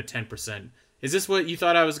I'm putting it at 10%. Is this what you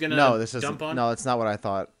thought I was gonna dump on? No, it's not what I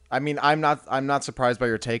thought. I mean, I'm not surprised by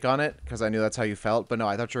your take on it because I knew that's how you felt. But no,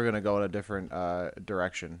 I thought you were gonna go in a different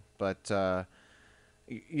direction. But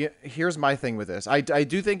here's my thing with this. I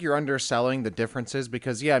do think you're underselling the differences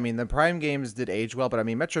because I mean the Prime games did age well, but I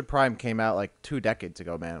mean Metroid Prime came out like 2 decades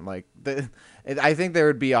ago, man. Like I think there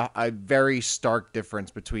would be a very stark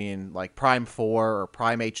difference between like Prime 4 or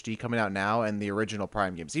Prime HD coming out now and the original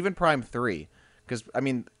Prime games, even Prime 3. Because, I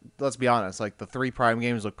mean, let's be honest, like, the 3 Prime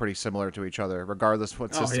games look pretty similar to each other, regardless of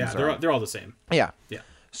what systems are. They're all the same. Yeah. Yeah.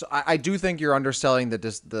 So I do think you're underselling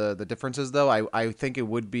the differences, though. I think it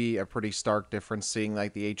would be a pretty stark difference seeing,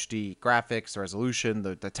 like, the HD graphics, the resolution,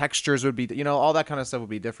 the textures would be, all that kind of stuff would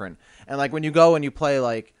be different. And, like, when you go and you play,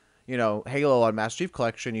 like, Halo on Master Chief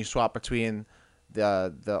Collection, you swap between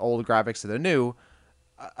the old graphics and the new.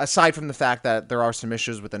 Aside from the fact that there are some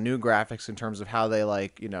issues with the new graphics in terms of how they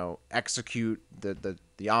execute the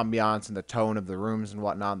ambiance and the tone of the rooms and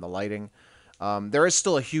whatnot and the lighting, there is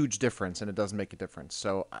still a huge difference, and it does make a difference.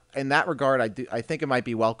 So in that regard, I think it might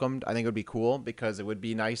be welcomed. I think it would be cool because it would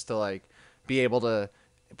be nice to be able to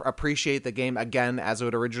appreciate the game again as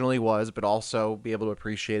it originally was, but also be able to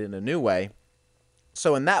appreciate it in a new way.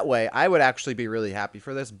 So in that way, I would actually be really happy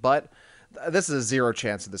for this, but this is a 0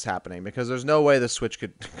 chance of this happening because there's no way the Switch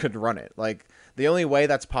could run it. Like, the only way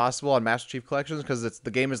that's possible on Master Chief Collection is because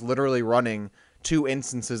the game is literally running 2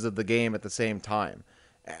 instances of the game at the same time.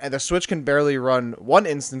 And the Switch can barely run 1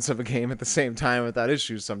 instance of a game at the same time without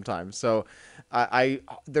issues sometimes. So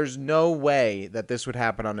there's no way that this would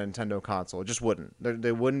happen on a Nintendo console. It just wouldn't.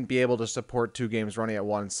 They wouldn't be able to support 2 games running at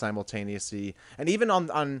once simultaneously. And even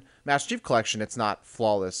on Master Chief Collection, it's not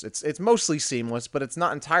flawless. It's mostly seamless, but it's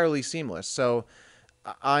not entirely seamless. So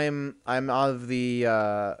I'm of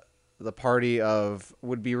the party of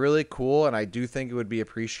would be really cool, and I do think it would be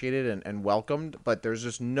appreciated and welcomed, but there's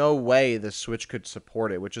just no way the Switch could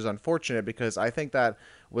support it, which is unfortunate because I think that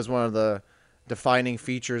was one of the defining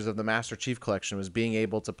features of the Master Chief Collection was being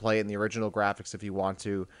able to play it in the original graphics if you want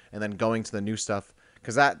to, and then going to the new stuff,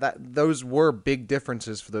 because those were big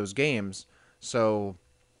differences for those games. So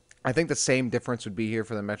I think the same difference would be here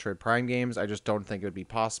for the Metroid Prime games. I just don't think it would be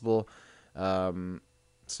possible.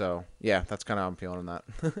 So yeah, that's kind of how I'm feeling on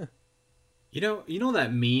that. You know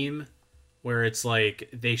that meme where it's like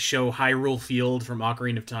they show Hyrule Field from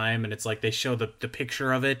Ocarina of Time, and it's like they show the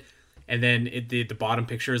picture of it, and then the bottom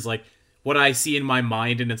picture is like what I see in my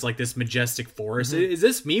mind, and it's like this majestic forest. Mm-hmm. Is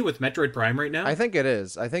this me with Metroid Prime right now? I think it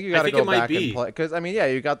is. I think you I got to think go it might back and be. play because I mean, yeah,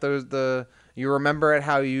 you got you remember it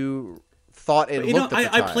how you thought it You know, looked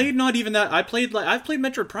at the I time. played not even that. I've played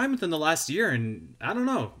Metroid Prime within the last year, and I don't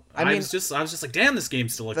know. I mean, I was just like, damn, this game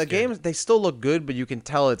still looks the good. games they still look good, but you can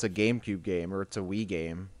tell it's a GameCube game or it's a Wii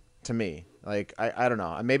game to me. Like I don't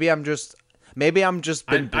know. Maybe I'm just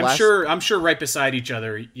been blessed. I'm sure right beside each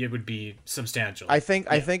other it would be substantial. I think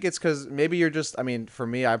it's because maybe you're just. I mean, for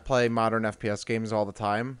me, I play modern FPS games all the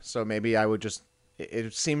time, so maybe I would just.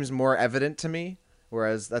 It seems more evident to me,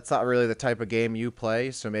 whereas that's not really the type of game you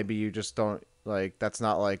play. So maybe you just don't like. That's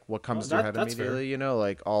not like what comes to your head that's immediately. fair. You know,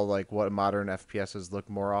 like all like what modern FPSs look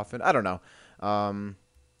more often. I don't know.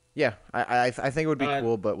 Yeah, I think it would be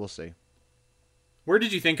cool, but we'll see. Where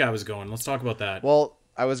did you think I was going? Let's talk about that. Well,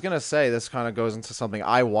 I was going to say this kind of goes into something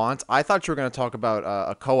I want. I thought you were going to talk about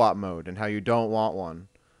a co-op mode and how you don't want one.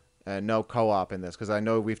 And no co-op in this, because I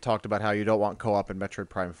know we've talked about how you don't want co-op in Metroid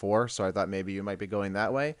Prime 4, so I thought maybe you might be going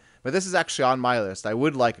that way. But this is actually on my list. I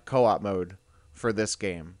would like a co-op mode for this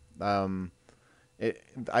game. I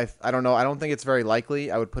don't know. I don't think it's very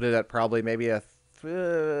likely. I would put it at probably maybe a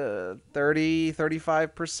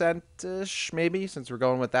 35%-ish, maybe, since we're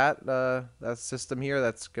going with that system here,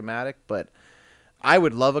 that schematic. But I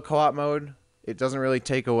would love a co-op mode. It doesn't really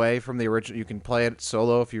take away from the original. You can play it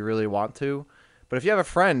solo if you really want to. But if you have a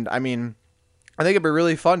friend, I mean, I think it'd be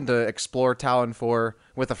really fun to explore Talon 4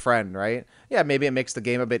 with a friend, right? Yeah, maybe it makes the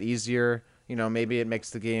game a bit easier. You know, maybe it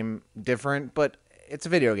makes the game different, but it's a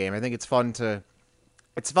video game. I think it's fun to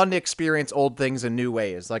experience old things in new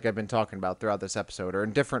ways, like I've been talking about throughout this episode, or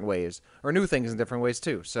in different ways, or new things in different ways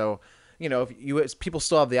too. So, you know, if people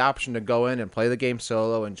still have the option to go in and play the game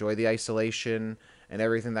solo, enjoy the isolation and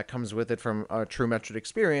everything that comes with it from a true Metroid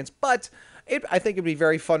experience, but I think it'd be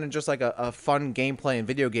very fun and just like a fun gameplay and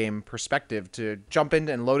video game perspective to jump in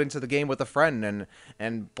and load into the game with a friend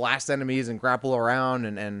and blast enemies and grapple around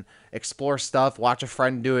and explore stuff, watch a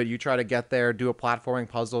friend do it, you try to get there, do a platforming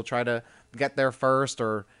puzzle, try to get there first,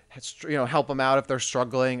 or help them out if they're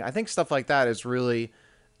struggling. I think stuff like that is really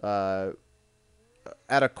at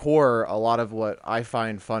a core a lot of what I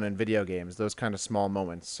find fun in video games, those kind of small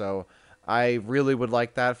moments. So I really would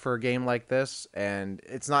like that for a game like this, and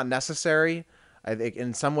it's not necessary. I think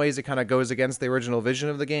in some ways it kind of goes against the original vision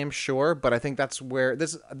of the game, sure, but I think that's where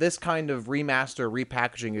this kind of remaster,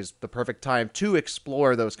 repackaging is the perfect time to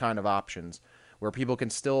explore those kind of options, where people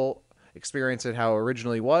can still experience it how it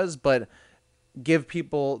originally was, but give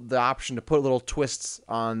people the option to put little twists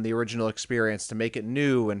on the original experience to make it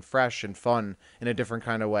new and fresh and fun in a different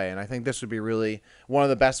kind of way. And I think this would be really one of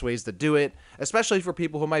the best ways to do it, especially for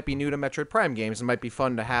people who might be new to Metroid Prime games. It might be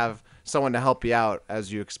fun to have someone to help you out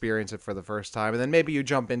as you experience it for the first time, and then maybe you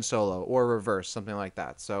jump in solo or reverse, something like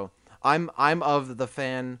that. So I'm of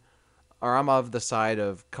the side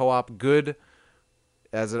of co-op good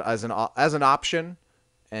as an option.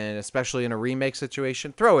 And especially in a remake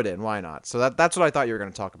situation, throw it in. Why not? So that's what I thought you were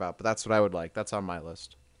going to talk about, but that's what I would like. That's on my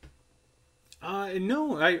list.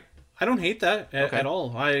 No, I don't hate that at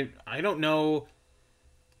all. I don't know.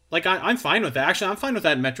 Like, I'm fine with that. Actually, I'm fine with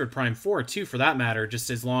that in Metroid Prime 4, too, for that matter, just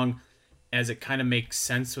as long as it kind of makes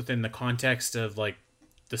sense within the context of, like,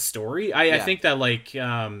 the story. I think that, like,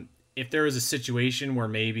 if there was a situation where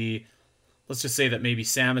maybe, let's just say that maybe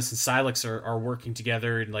Samus and Silex are working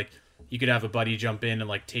together and, like, you could have a buddy jump in and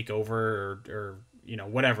like take over or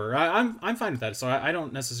whatever. I'm fine with that. So I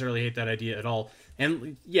don't necessarily hate that idea at all.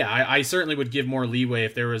 And yeah, I certainly would give more leeway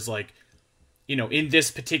if there was like, in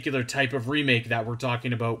this particular type of remake that we're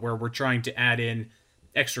talking about where we're trying to add in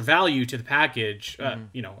extra value to the package. Why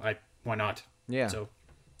not? Yeah. So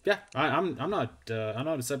yeah, I'm not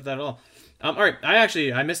upset with that at all. All right.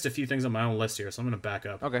 I missed a few things on my own list here, so I'm going to back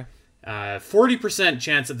up. Okay. 40%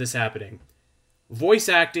 chance of this happening. Voice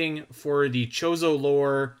acting for the Chozo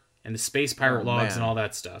lore and the space pirate logs and all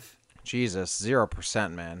that stuff. Jesus,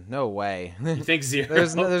 0%, man. No way. You think 0?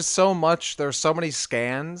 There's so much. There's so many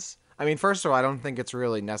scans. I mean, first of all, I don't think it's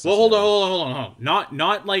really necessary. Well, hold on.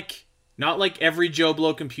 Not like every Joe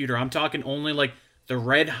Blow computer. I'm talking only like the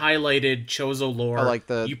red highlighted Chozo lore. Like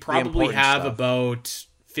you probably have stuff. About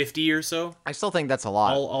 50 or so. I still think that's a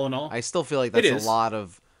lot. All in all, I still feel like that's a lot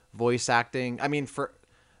of voice acting. I mean,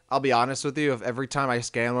 I'll be honest with you, if every time I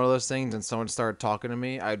scan one of those things and someone started talking to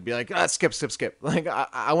me, I'd be like, skip. Like,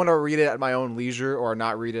 I want to read it at my own leisure or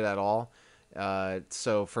not read it at all.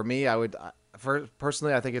 So for me,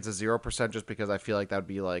 personally, I think it's a 0% just because I feel like that would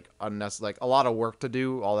be like unnecessary, like a lot of work to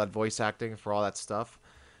do, all that voice acting for all that stuff.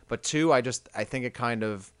 But 2, I think it kind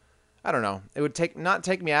of, I don't know. It would not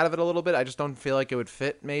take me out of it a little bit. I just don't feel like it would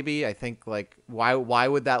fit. Maybe I think like why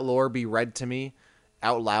would that lore be read to me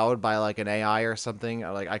out loud by like an AI or something?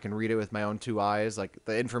 Like I can read it with my own two eyes. Like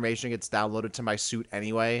the information gets downloaded to my suit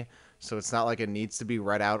anyway, so it's not like it needs to be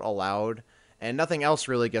read out aloud. And nothing else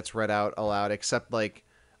really gets read out aloud except like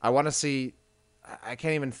I want to see. I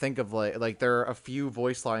can't even think of like there are a few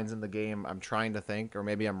voice lines in the game. I'm trying to think, or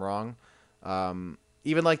maybe I'm wrong.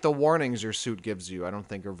 Even like the warnings your suit gives you, I don't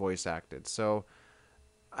think are voice acted. So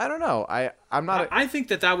I don't know. I'm not. I think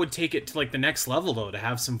that would take it to like the next level though, to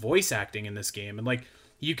have some voice acting in this game, and like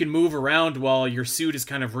you can move around while your suit is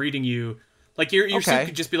kind of reading you. Like your suit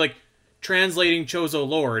could just be like translating Chozo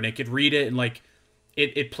lore, and it could read it, and like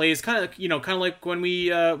it plays kind of like when we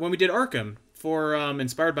did Arkham for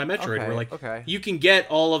inspired by Metroid, where like you can get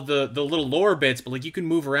all of the little lore bits, but like you can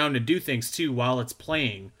move around and do things too while it's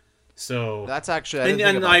playing. So that's actually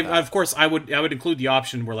of course I would include the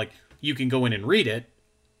option where like you can go in and read it,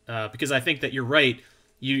 because I think that you're right.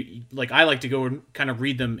 You like I like to go and kind of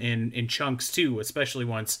read them in chunks too, especially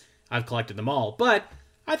once I've collected them all. But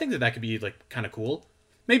I think that could be like kind of cool.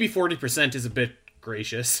 Maybe 40% is a bit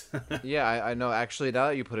gracious. Yeah, I know. Actually, now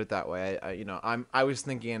that you put it that way, I was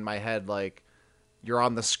thinking in my head like you're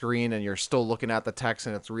on the screen and you're still looking at the text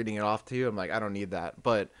and it's reading it off to you. I'm like, I don't need that,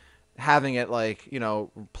 but having it like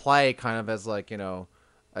play kind of as like a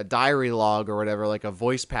diary log or whatever, like a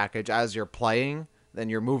voice package as you're playing, then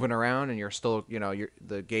you're moving around and you're still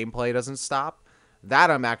the gameplay doesn't stop.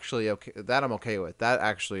 That I'm actually okay. That I'm okay with. That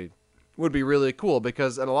actually would be really cool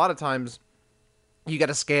because a lot of times you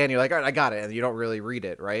get a scan, you're like, all right, I got it, and you don't really read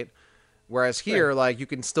it, right? Whereas here, right, like you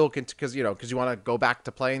can still because you want to go back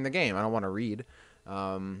to playing the game. I don't want to read.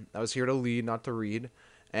 I was here to lead, not to read,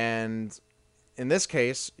 and in this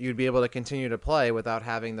case, you'd be able to continue to play without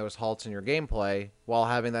having those halts in your gameplay while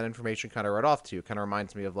having that information kind of read off to you. Kind of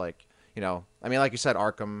reminds me of like, I mean, like you said,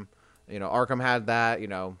 Arkham, Arkham had that,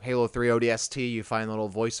 Halo 3 ODST, you find little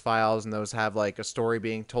voice files and those have like a story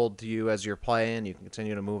being told to you as you're playing. You can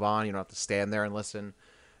continue to move on. You don't have to stand there and listen.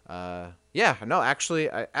 Yeah, no, actually,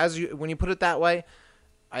 when you put it that way,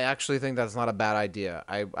 I actually think that's not a bad idea.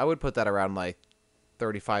 I would put that around like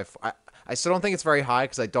 35. I still don't think it's very high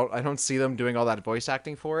because I don't see them doing all that voice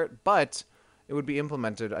acting for it, but it would be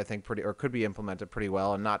implemented, I think, could be implemented pretty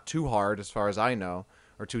well and not too hard as far as I know,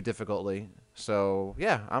 or too difficultly. So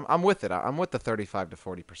yeah, I'm with it. I'm with the 35 to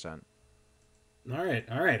 40%. All right,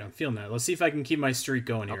 I'm feeling that. Let's see if I can keep my streak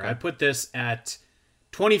going here. Okay. I put this at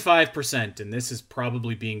 25%, and this is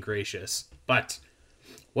probably being gracious. But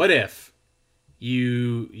what if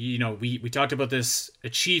we talked about this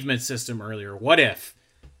achievement system earlier. What if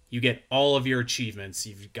you get all of your achievements,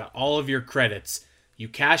 you've got all of your credits, you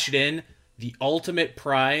cash it in, the ultimate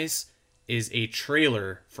prize is a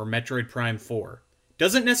trailer for Metroid Prime 4.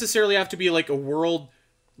 Doesn't necessarily have to be like a world,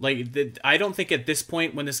 I don't think at this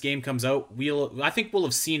point when this game comes out, I think we'll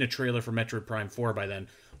have seen a trailer for Metroid Prime 4 by then.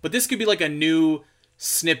 But this could be like a new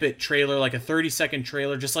snippet trailer, like a 30-second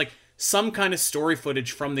trailer, just like some kind of story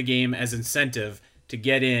footage from the game as incentive to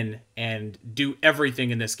get in and do everything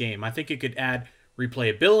in this game. I think it could add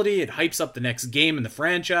replayability. It hypes up the next game in the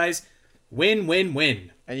franchise. Win, win,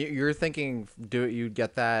 win. And you're thinking, you'd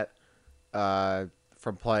get that from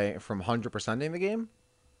 100%ing the game?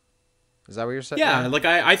 Is that what you're saying? Yeah, like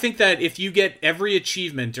I think that if you get every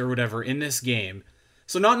achievement or whatever in this game,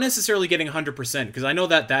 so not necessarily getting 100%, because I know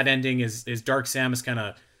that ending is Dark Samus kind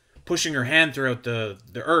of pushing her hand throughout the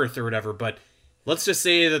earth or whatever, but let's just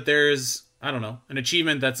say that there's, I don't know, an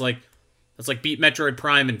achievement that's like beat Metroid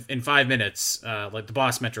Prime in 5 minutes, like the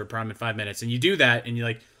boss Metroid Prime in 5 minutes, and you do that, and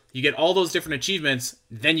you get all those different achievements,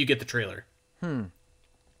 then you get the trailer. I'm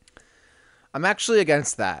actually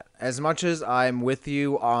against that. As much as I'm with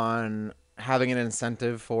you on having an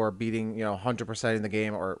incentive for beating, 100% in the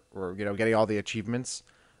game or getting all the achievements,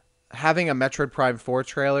 having a Metroid Prime 4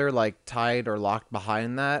 trailer like tied or locked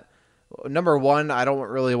behind that, number one, I don't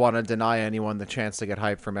really want to deny anyone the chance to get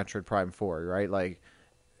hyped for Metroid Prime 4, right? Like,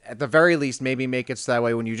 at the very least, maybe make it so that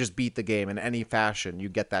way when you just beat the game in any fashion, you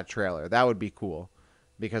get that trailer. That would be cool.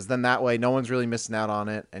 Because then that way, no one's really missing out on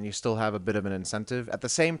it, and you still have a bit of an incentive. At the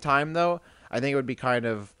same time, though, I think it would be kind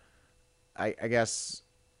of, I guess,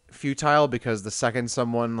 futile, because the second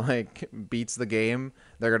someone, beats the game,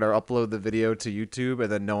 they're going to upload the video to YouTube,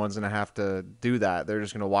 and then no one's going to have to do that. They're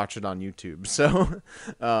just going to watch it on YouTube. So,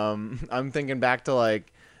 I'm thinking back to,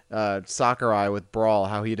 Sakurai with Brawl,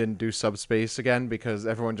 how he didn't do Subspace again because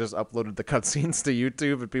everyone just uploaded the cutscenes to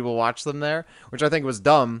YouTube and people watched them there, which I think was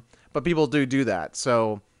dumb, but people do that.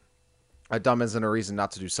 So dumb isn't a reason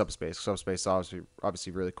not to do Subspace. Subspace is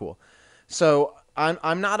obviously really cool. So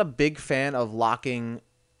I'm not a big fan of locking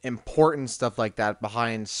important stuff like that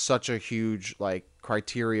behind such a huge like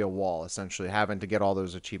criteria wall, essentially having to get all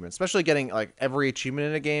those achievements, especially getting like every achievement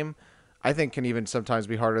in a game. I think can even sometimes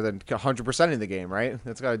be harder than 100% in the game, right?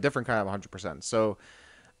 It's got a different kind of 100%. So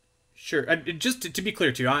Sure. Just to be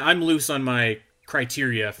clear too, I'm loose on my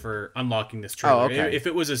criteria for unlocking this trailer. oh, okay. If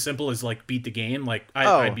it was as simple as like beat the game, like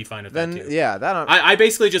Oh, I'd be fine with then that too. yeah, that I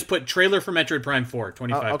basically just put trailer for Metroid Prime 4,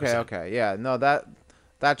 25%. okay, yeah, no, that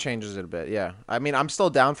changes it a bit. Yeah, I mean, I'm still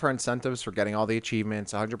down for incentives for getting all the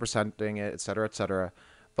achievements, 100%ing it, etc., etc.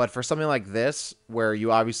 But for something like this, where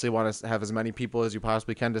you obviously want to have as many people as you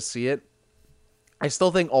possibly can to see it, I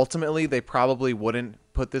still think ultimately they probably wouldn't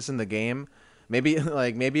put this in the game. Maybe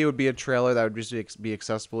maybe it would be a trailer that would just be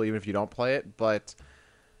accessible even if you don't play it, but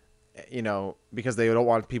because they don't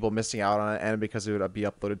want people missing out on it and because it would be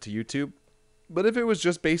uploaded to YouTube. But if it was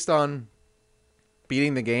just based on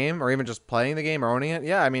beating the game or even just playing the game or owning it,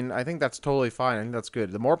 yeah, I mean, I think that's totally fine. I think that's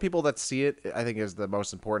good. The more people that see it, I think is the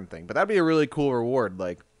most important thing. But that'd be a really cool reward,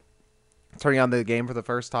 like turning on the game for the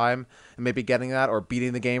first time and maybe getting that, or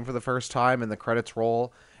beating the game for the first time and the credits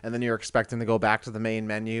roll and then you're expecting to go back to the main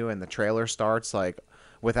menu and the trailer starts like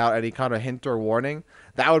without any kind of hint or warning.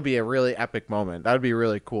 That would be a really epic moment. That would be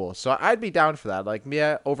really cool. So I'd be down for that. Like,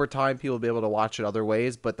 yeah, over time people will be able to watch it other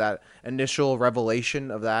ways, but that initial revelation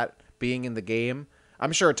of that being in the game,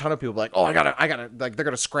 I'm sure a ton of people like, oh, I gotta, like, they're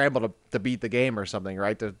gonna scramble to beat the game or something,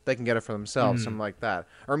 right? They can get it for themselves, something like that.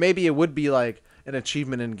 Or maybe it would be like an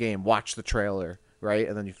achievement in game, watch the trailer, right?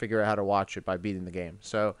 And then you figure out how to watch it by beating the game.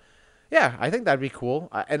 So, yeah, I think that'd be cool.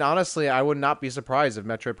 And honestly, I would not be surprised if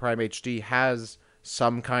Metroid Prime HD has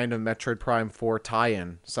some kind of Metroid Prime 4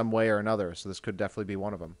 tie-in, some way or another. So this could definitely be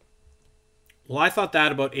one of them. Well, I thought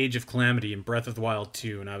that about Age of Calamity and Breath of the Wild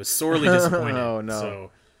 2, and I was sorely disappointed. Oh, no.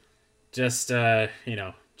 So, just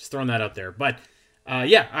just throwing that out there. But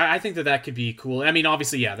yeah, I think that could be cool. I mean,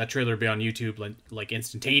 obviously, yeah, that trailer would be on YouTube like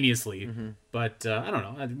instantaneously. But I don't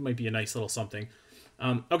know, it might be a nice little something.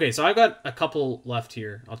 Okay, so I've got a couple left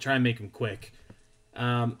here. I'll try and make them quick.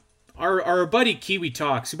 Our buddy Kiwi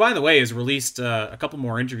Talks, who by the way has released a couple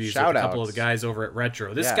more interviews with a couple of the guys over at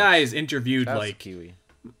Retro. This guy has interviewed like Kiwi.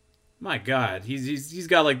 My God, he's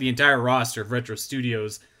got like the entire roster of Retro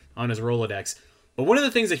Studios on his Rolodex. But one of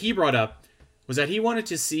the things that he brought up was that he wanted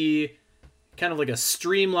to see kind of like a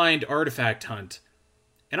streamlined artifact hunt.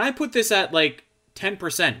 And I put this at like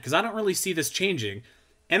 10% because I don't really see this changing.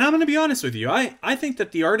 And I'm going to be honest with you, I think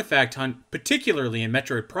that the artifact hunt, particularly in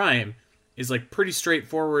Metroid Prime, is like pretty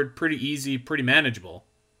straightforward, pretty easy, pretty manageable.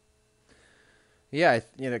 Yeah,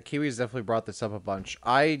 Kiwi's definitely brought this up a bunch.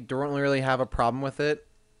 I don't really have a problem with it,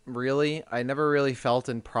 really. I never really felt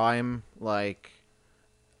in Prime, like...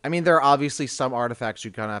 I mean, there are obviously some artifacts you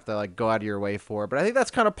kind of have to like go out of your way for, but I think that's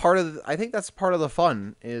kind of part of. I think that's part of the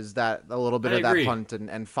fun, is that a little bit of that hunt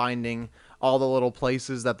and finding all the little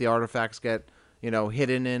places that the artifacts get,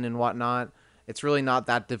 hidden in and whatnot. It's really not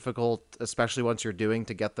that difficult, especially once you're doing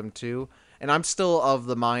to get them to. And I'm still of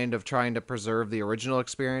the mind of trying to preserve the original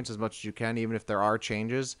experience as much as you can, even if there are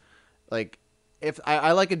changes. Like, if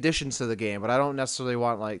I like additions to the game, but I don't necessarily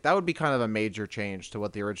want like that would be kind of a major change to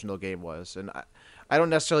what the original game was, and I don't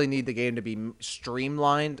necessarily need the game to be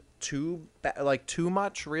streamlined too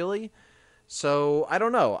much, really. So I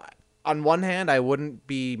don't know. On one hand, I wouldn't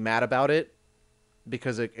be mad about it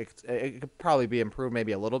because it could probably be improved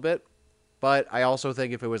maybe a little bit. But I also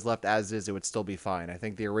think if it was left as is, it would still be fine. I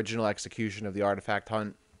think the original execution of the artifact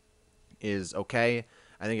hunt is okay.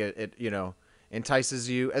 I think it entices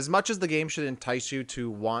you as much as the game should entice you to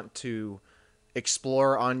want to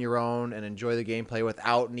explore on your own and enjoy the gameplay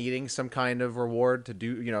without needing some kind of reward to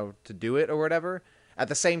do it or whatever. At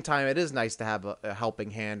the same time, it is nice to have a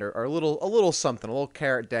helping hand or a little something, a little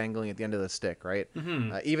carrot dangling at the end of the stick, right?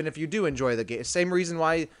 Even if you do enjoy the game. Same reason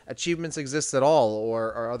why achievements exist at all,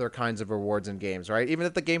 or other kinds of rewards in games, right? Even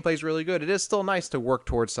if the gameplay is really good, it is still nice to work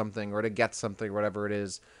towards something or to get something, whatever it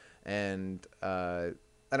is. And I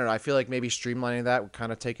don't know, I feel like maybe streamlining that would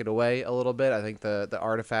kind of take it away a little bit. I think the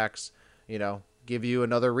artifacts, give you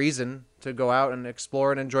another reason to go out and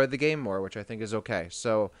explore and enjoy the game more, which I think is okay.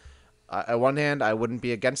 So, on one hand, I wouldn't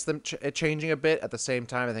be against them changing a bit. At the same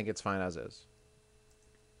time, I think it's fine as is.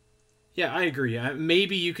 Yeah, I agree.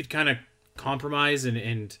 Maybe you could kind of compromise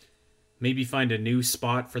and maybe find a new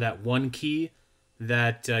spot for that one key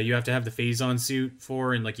that you have to have the Phazon suit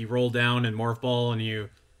for, and like you roll down in Morph Ball and you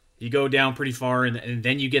go down pretty far and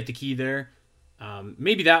then you get the key there.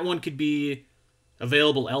 Maybe that one could be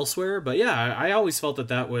available elsewhere, but yeah, I always felt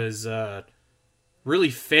that was really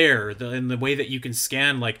fair in the way that you can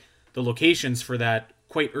scan like the locations for that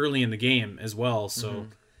quite early in the game as well. So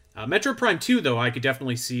Metro Prime 2 though, I could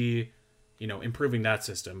definitely see improving that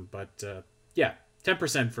system. But yeah,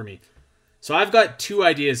 10% for me. So I've got 2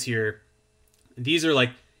 ideas here. These are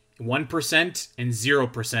like 1% and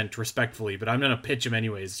 0% respectfully, but I'm going to pitch them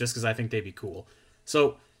anyways just because I think they'd be cool.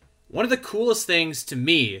 So one of the coolest things to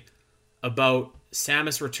me about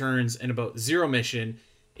Samus Returns and about Zero Mission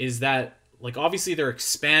is that, like, obviously they're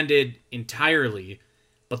expanded entirely,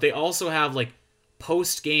 but they also have, like,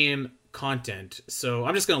 post-game content. So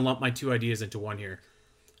I'm just going to lump my 2 ideas into one here.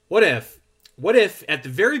 What if at the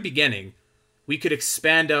very beginning we could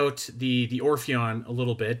expand out the Orpheon a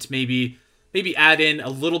little bit, maybe add in a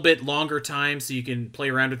little bit longer time so you can play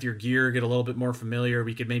around with your gear, get a little bit more familiar.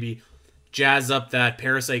 We could maybe jazz up that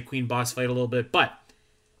Parasite Queen boss fight a little bit. But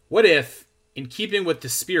what if, in keeping with the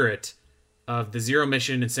spirit of the Zero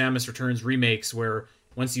Mission and Samus Returns remakes, where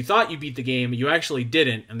once you thought you beat the game, you actually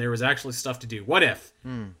didn't, and there was actually stuff to do. What if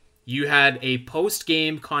you had a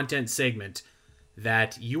post-game content segment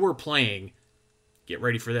that you were playing, get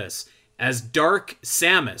ready for this, as Dark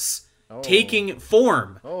Samus, taking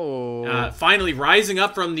form, finally rising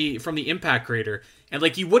up from the impact crater, and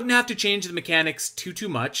like you wouldn't have to change the mechanics too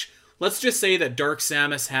much. Let's just say that Dark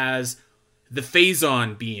Samus has the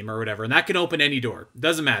Phazon beam or whatever, and that can open any door.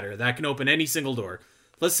 Doesn't matter. That can open any single door.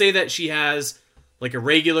 Let's say that she has like a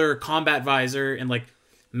regular combat visor and like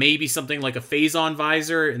maybe something like a Phazon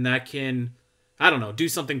visor, and that can, I don't know, do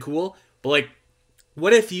something cool. But like,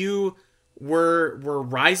 what if you were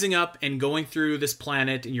rising up and going through this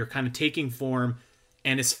planet and you're kind of taking form,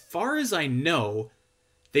 and as far as I know,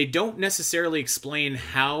 they don't necessarily explain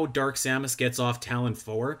how Dark Samus gets off Talon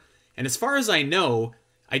 4. And as far as I know,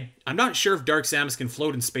 I'm not sure if Dark Samus can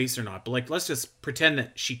float in space or not, but like, let's just pretend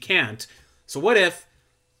that she can't. So what if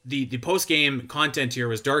the post-game content here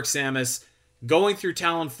was Dark Samus going through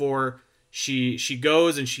Talon 4, she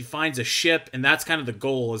goes and she finds a ship, and that's kind of the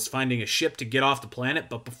goal, is finding a ship to get off the planet.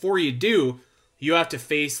 But before you do, you have to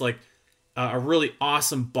face like a really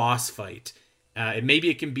awesome boss fight. And maybe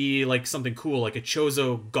it can be like something cool, like a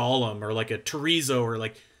Chozo Golem or like a Terizo or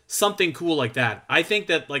like something cool like that. I think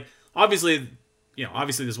that, like, obviously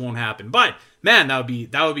this won't happen, but man,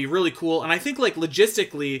 that would be really cool. And I think like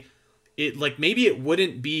logistically, it like maybe it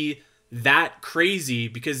wouldn't be that crazy,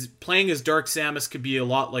 because playing as Dark Samus could be a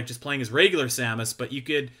lot like just playing as regular Samus, but you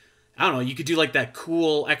could, I don't know, you could do like that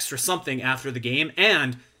cool extra something after the game,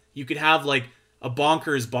 and you could have like a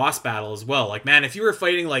bonkers boss battle as well. Like, man, if you were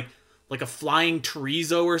fighting like a flying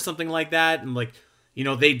Terizo or something like that, and like,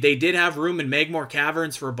 they did have room in Magmore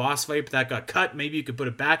Caverns for a boss fight, but that got cut. Maybe you could put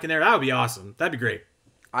it back in there. That would be awesome. That'd be great.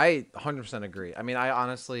 I 100% agree. I mean,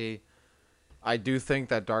 I do think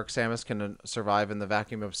that Dark Samus can survive in the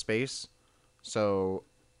vacuum of space. So,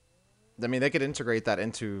 I mean, they could integrate that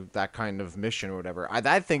into that kind of mission or whatever.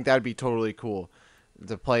 I think that would be totally cool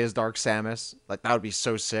to play as Dark Samus. Like, that would be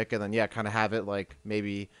so sick. And then, yeah, kind of have it, like,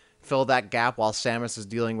 maybe fill that gap while Samus is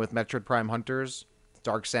dealing with Metroid Prime Hunters.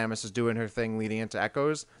 Dark Samus is doing her thing leading into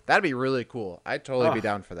Echoes. That'd be really cool. I'd totally be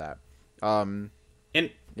down for that. And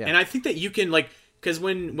I think that you can, like, because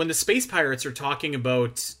when the Space Pirates are talking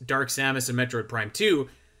about Dark Samus and Metroid Prime 2,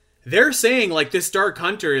 they're saying, like, this Dark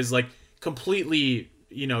Hunter is, like, completely,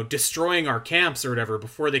 destroying our camps or whatever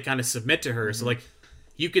before they kind of submit to her. Mm-hmm. So, like,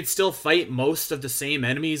 you could still fight most of the same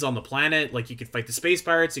enemies on the planet. Like, you could fight the Space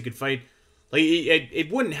Pirates, you could fight, like,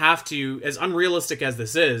 it wouldn't have to, as unrealistic as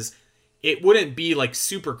this is, it wouldn't be, like,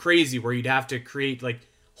 super crazy where you'd have to create, like,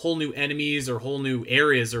 whole new enemies or whole new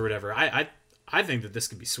areas or whatever. I think that this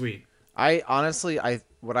could be sweet. I honestly,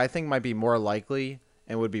 what I think might be more likely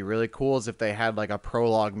and would be really cool is if they had like a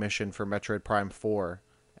prologue mission for Metroid Prime 4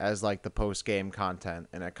 as like the post-game content,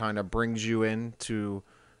 and it kind of brings you into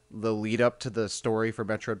the lead up to the story for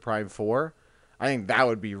Metroid Prime 4. I think that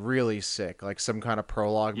would be really sick, like some kind of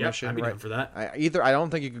prologue mission. I'd be down for that. I don't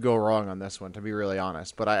think you could go wrong on this one, to be really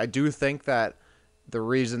honest. But I do think that the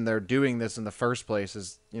reason they're doing this in the first place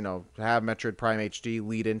is, to have Metroid Prime HD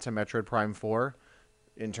lead into Metroid Prime 4.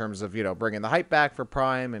 In terms of, bringing the hype back for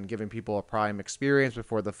Prime and giving people a Prime experience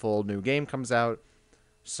before the full new game comes out.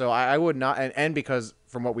 So I would not, and because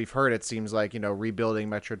from what we've heard, it seems like, rebuilding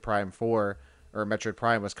Metroid Prime 4 or Metroid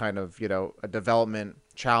Prime was kind of, a development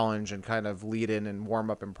challenge and kind of lead in and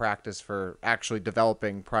warm up and practice for actually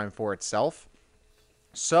developing Prime 4 itself.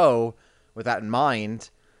 So with that in mind,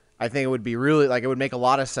 I think it would be really, like, it would make a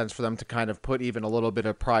lot of sense for them to kind of put even a little bit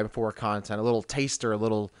of Prime 4 content, a little taster, a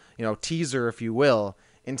little, teaser, if you will,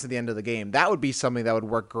 into the end of the game. That would be something that would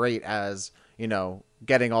work great as,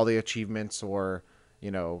 getting all the achievements or,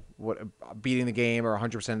 beating the game or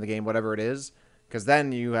 100% of the game, whatever it is. Because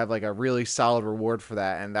then you have, like, a really solid reward for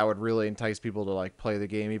that, and that would really entice people to, like, play the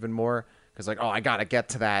game even more. Because, like, oh, I got to get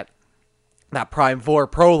to that that Prime 4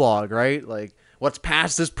 prologue, right? Like, what's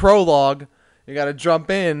past this prologue? You got to jump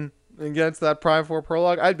in and get into that Prime 4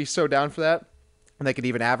 prologue. I'd be so down for that. And they could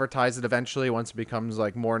even advertise it eventually once it becomes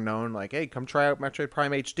like more known. Like, hey, come try out Metroid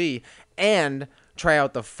Prime HD and try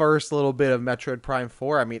out the first little bit of Metroid Prime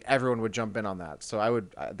 4. I mean, everyone would jump in on that. So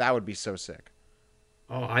that would be so sick.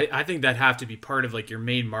 Oh, I think that'd have to be part of like your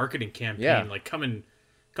main marketing campaign. Yeah. Like come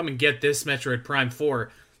and get this Metroid Prime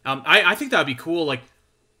 4. I think that'd be cool. Like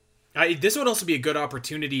this would also be a good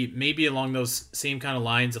opportunity, maybe along those same kind of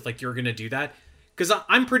lines if like you're gonna do that. Because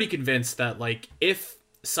I'm pretty convinced that like if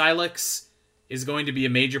Sylux is going to be a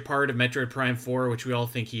major part of Metroid Prime 4, which we all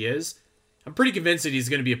think he is, I'm pretty convinced that he's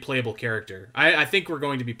going to be a playable character. I think we're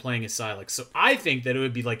going to be playing as Sylux. So I think that it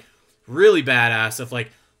would be like really badass if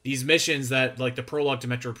like these missions that like the prologue to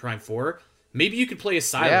Metroid Prime 4, maybe you could play as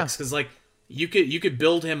Sylux because like you could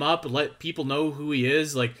build him up and let people know who he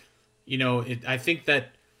is. Like, you know, I think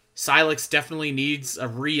that Sylux definitely needs a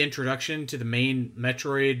reintroduction to the main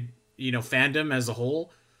Metroid, you know, fandom as a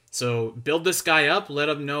whole. So build this guy up, let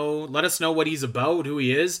us know what he's about, who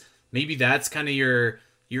he is. Maybe that's kind of your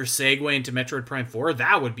segue into Metroid Prime 4.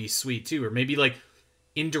 That would be sweet too. Or maybe like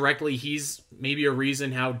indirectly he's maybe a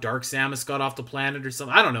reason how Dark Samus got off the planet or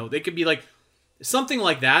something. I don't know. They could be like something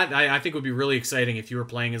like that. I think would be really exciting if you were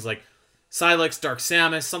playing as like Sylux, Dark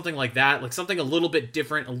Samus, something like that. Like something a little bit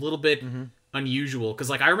different, a little bit unusual. Because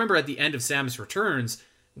like I remember at the end of Samus Returns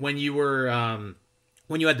when you were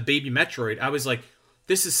when you had the baby Metroid, I was like,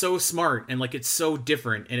 this is so smart and like it's so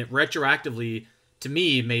different, and it retroactively to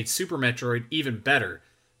me made Super Metroid even better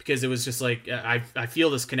because it was just like I feel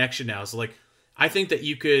this connection now. So like I think that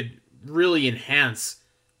you could really enhance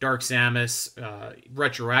Dark Samus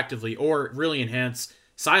retroactively, or really enhance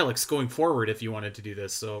Sylux going forward if you wanted to do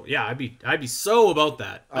this. So yeah, I'd be so about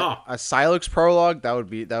that. A Sylux prologue, that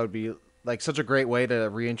would be like such a great way to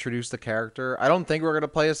reintroduce the character. I don't think we're gonna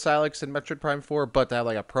play as Sylux in Metroid Prime 4, but to have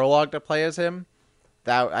like a prologue to play as him,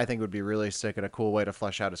 that I think would be really sick and a cool way to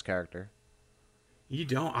flesh out his character. You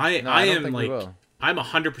don't? I don't think we like will. I'm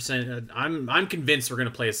 100%. I'm convinced we're gonna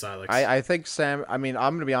play as Sylux. I think I mean,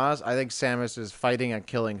 I'm gonna be honest. I think Samus is fighting and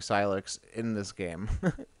killing Sylux in this game,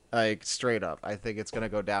 like straight up. I think it's gonna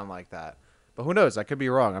go down like that. But who knows? I could be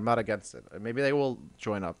wrong. I'm not against it. Maybe they will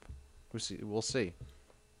join up. We'll see.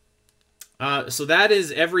 So that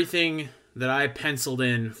is everything that I penciled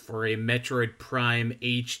in for a Metroid Prime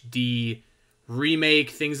HD remake.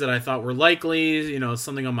 Things that I thought were likely, you know,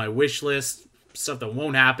 something on my wish list, stuff that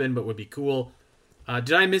won't happen but would be cool.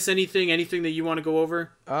 Did I miss anything? Anything that you want to go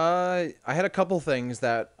over? I had a couple things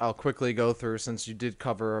that I'll quickly go through since you did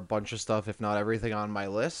cover a bunch of stuff, if not everything on my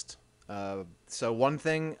list. So one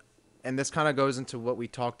thing, and this kind of goes into what we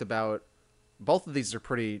talked about. Both of these are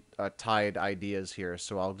pretty tied ideas here,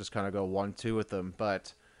 so I'll just kind of go 1-2 with them.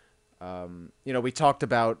 But, you know, we talked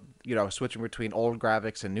about, you know, switching between old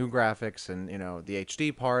graphics and new graphics and, you know, the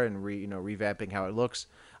HD part and, revamping how it looks.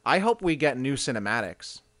 I hope we get new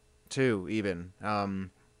cinematics, too, even.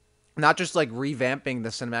 Not just, like, revamping the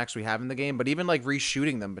cinematics we have in the game, but even, like,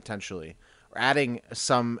 reshooting them, potentially. Or adding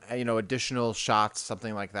some, you know, additional shots,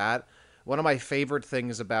 something like that. One of my favorite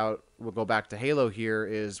things about, we'll go back to Halo here,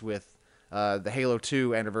 is with the Halo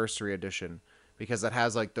 2 Anniversary Edition, because that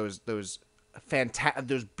has like those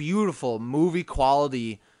beautiful movie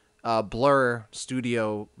quality Blur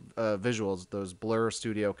Studio visuals, those Blur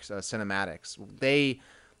Studio cinematics.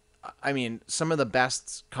 I mean, some of the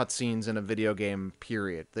best cutscenes in a video game,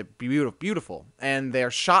 period. They're beautiful, and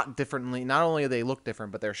they're shot differently. Not only do they look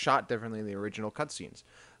different, but they're shot differently than the original cutscenes.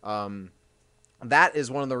 That is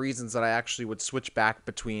one of the reasons that I actually would switch back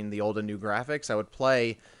between the old and new graphics. I would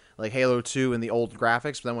play like Halo 2 in the old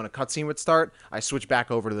graphics, but then when a cutscene would start, I switch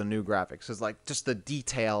back over to the new graphics. It's like just the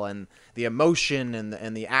detail and the emotion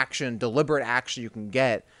and the action, deliberate action you can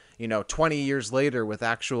get, you know, 20 years later with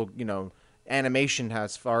actual, you know, animation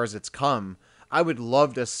as far as it's come. I would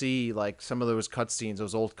love to see like some of those cutscenes,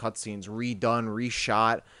 those old cutscenes redone,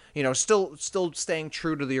 reshot, you know, still staying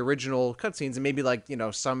true to the original cutscenes and maybe like, you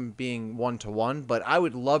know, some being 1-to-1, but I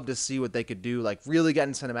would love to see what they could do, like really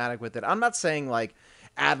getting cinematic with it. I'm not saying like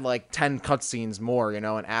add like 10 cutscenes more, you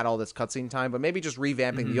know, and add all this cutscene time, but maybe just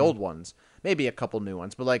revamping the old ones, maybe a couple new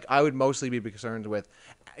ones. But like I would mostly be concerned with,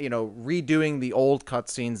 you know, redoing the old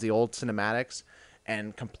cutscenes, the old cinematics,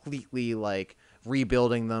 and completely like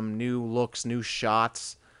rebuilding them, new looks, new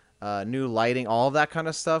shots, new lighting, all of that kind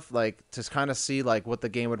of stuff, like to kind of see like what the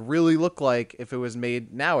game would really look like if it was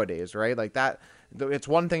made nowadays, right? Like that. It's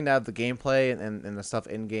one thing to have the gameplay and the stuff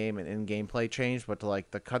in-game and in-gameplay changed, but to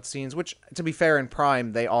like the cutscenes, which to be fair in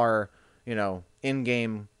Prime, they are, you know,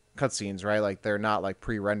 in-game cutscenes, right? Like they're not like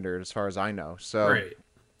pre-rendered as far as I know. So right.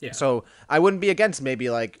 Yeah. So I wouldn't be against maybe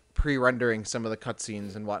like pre-rendering some of the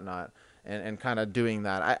cutscenes and whatnot, and kind of doing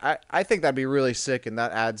that. I think that'd be really sick, and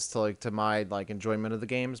that adds to like to my like enjoyment of the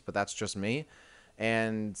games. But that's just me,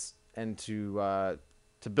 and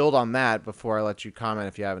to build on that before I let you comment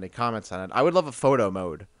if you have any comments on it, I would love a photo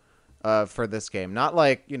mode for this game. Not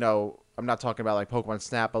like, I'm not talking about like Pokemon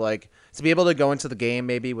Snap, but like to be able to go into the game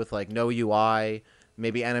maybe with like no UI,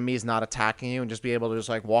 maybe enemies not attacking you, and just be able to just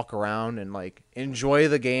like walk around and like enjoy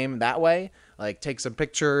the game that way. Like take some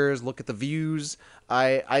pictures, look at the views.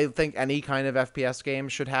 I think any kind of FPS game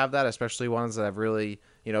should have that, especially ones that have really,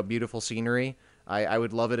 beautiful scenery. I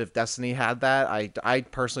would love it if Destiny had that. I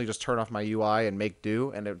personally just turn off my UI and make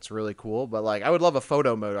do, and it's really cool. But like, I would love a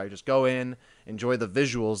photo mode. I just go in, enjoy the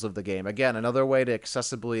visuals of the game. Again, another way to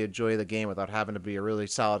accessibly enjoy the game without having to be a really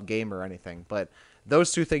solid gamer or anything. But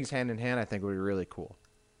those two things hand in hand, I think would be really cool.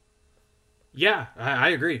 Yeah, I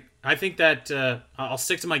agree. I think that I'll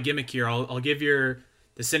stick to my gimmick here. I'll give the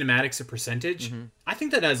cinematics a percentage. Mm-hmm. I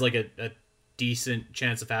think that has like a decent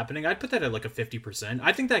chance of happening. I'd put that at like a 50%.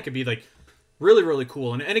 I think that could be like really, really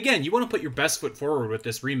cool. And again, you want to put your best foot forward with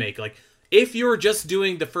this remake. Like, if you're just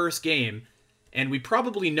doing the first game, and we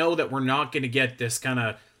probably know that we're not going to get this kind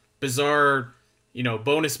of bizarre,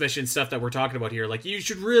 bonus mission stuff that we're talking about here. Like, you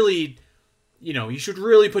should really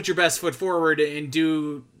put your best foot forward and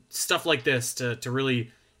do stuff like this to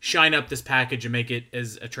really shine up this package and make it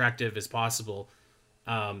as attractive as possible.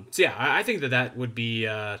 So yeah, I think that would be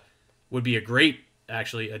a great,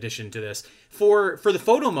 actually, addition to this. For the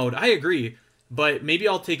photo mode, I agree. But maybe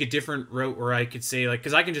I'll take a different route where I could say, like,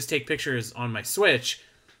 because I can just take pictures on my Switch.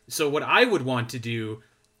 So what I would want to do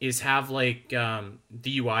is have, like,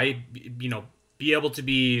 the UI, be able to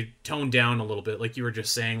be toned down a little bit. Like you were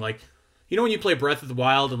just saying, like, when you play Breath of the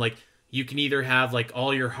Wild and, like, you can either have, like,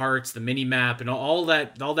 all your hearts, the mini map, and all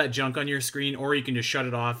that junk on your screen, or you can just shut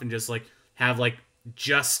it off and just, like, have, like,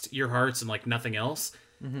 just your hearts and, like, nothing else.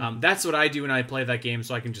 Mm-hmm. That's what I do when I play that game,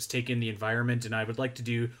 so I can just take in the environment, and I would like to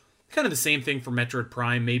do kind of the same thing for Metroid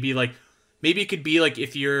Prime. Maybe it could be like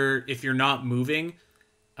if you're not moving,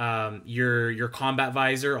 your combat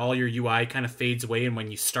visor, all your UI kind of fades away, and when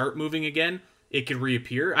you start moving again, it could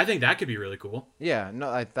reappear. I think that could be really cool. Yeah,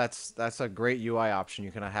 no, that's a great UI option.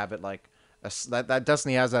 You can have it like that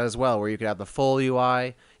Destiny has that as well, where you could have the full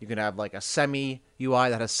UI. You can have like a semi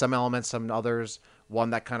UI that has some elements, some others.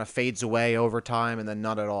 One that kind of fades away over time, and then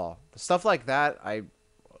none at all. Stuff like that,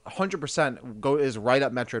 100% is right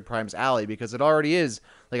up Metroid Prime's alley, because it already is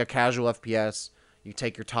like a casual FPS. You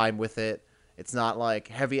take your time with it. It's not like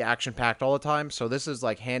heavy action packed all the time. So this is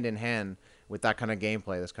like hand in hand with that kind of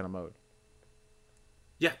gameplay, this kind of mode.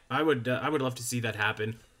 Yeah, I would love to see that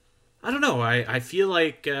happen. I don't know. I feel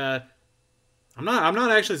like I'm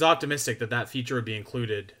not actually as optimistic that feature would be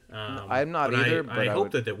included. I'm not either. But I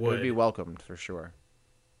hope that it would. It would be welcomed for sure.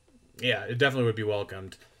 Yeah, it definitely would be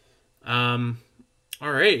welcomed. All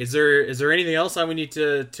right. Is there anything else I would need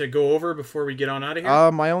to go over before we get on out of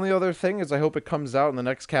here? My only other thing is I hope it comes out in the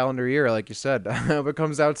next calendar year, like you said. I hope it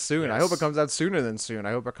comes out soon. Yes. I hope it comes out sooner than soon.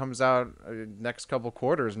 I hope it comes out next couple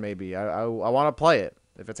quarters, maybe. I want to play it.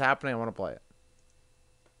 If it's happening, I want to play it.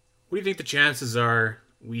 What do you think the chances are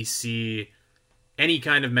we see any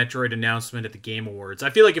kind of Metroid announcement at the Game Awards?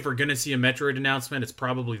 I feel like if we're going to see a Metroid announcement, it's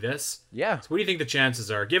probably this. Yeah. So what do you think the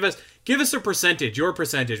chances are? Give us a percentage, your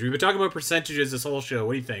percentage. We've been talking about percentages this whole show.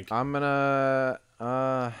 What do you think? I'm going to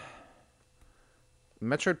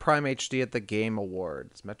Metroid Prime HD at the Game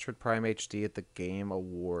Awards. Metroid Prime HD at the Game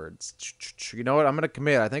Awards. You know what? I'm going to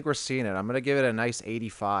commit. I think we're seeing it. I'm going to give it a nice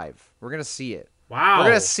 85. We're going to see it. Wow. We're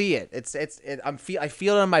going to see it. I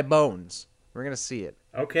feel it in my bones. We're going to see it.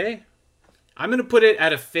 Okay. I'm gonna put it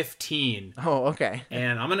at a 15. Oh, okay.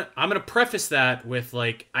 And I'm gonna preface that with,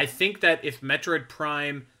 like, I think that if Metroid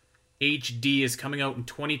Prime HD is coming out in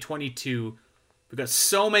 2022, we've got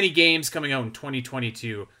so many games coming out in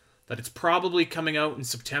 2022 that it's probably coming out in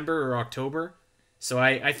September or October. So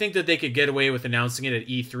I think that they could get away with announcing it at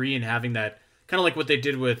E3 and having that kind of like what they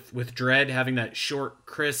did with Dread, having that short,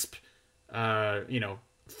 crisp,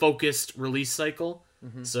 focused release cycle.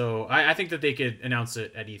 Mm-hmm. So I think that they could announce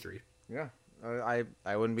it at E3. Yeah.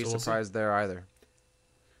 I wouldn't be surprised there either.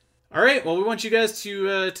 All right. Well, we want you guys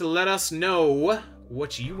to let us know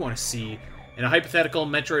what you want to see in a hypothetical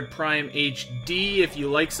Metroid Prime HD. If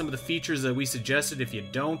you like some of the features that we suggested, if you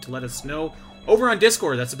don't, let us know over on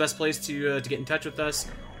Discord. That's the best place to get in touch with us.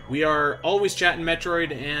 We are always chatting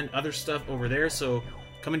Metroid and other stuff over there, so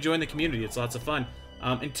come and join the community. It's lots of fun.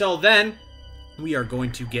 Until then, we are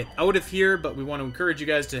going to get out of here, but we want to encourage you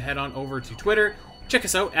guys to head on over to Twitter. Check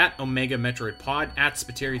us out at Omega Metroid Pod, at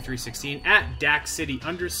Spiteri316, at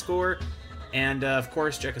DaxCity_. And, of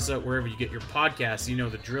course, check us out wherever you get your podcasts. You know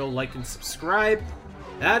the drill. Like and subscribe.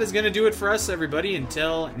 That is going to do it for us, everybody.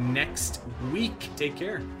 Until next week, take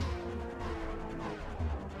care.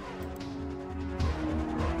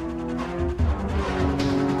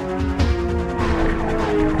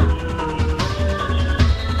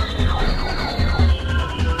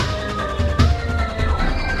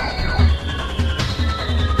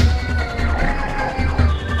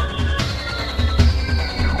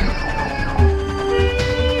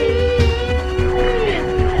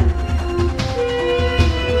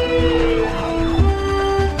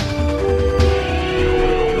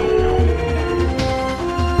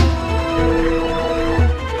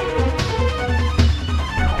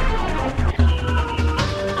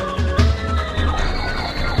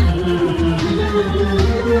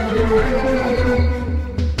 Thank you.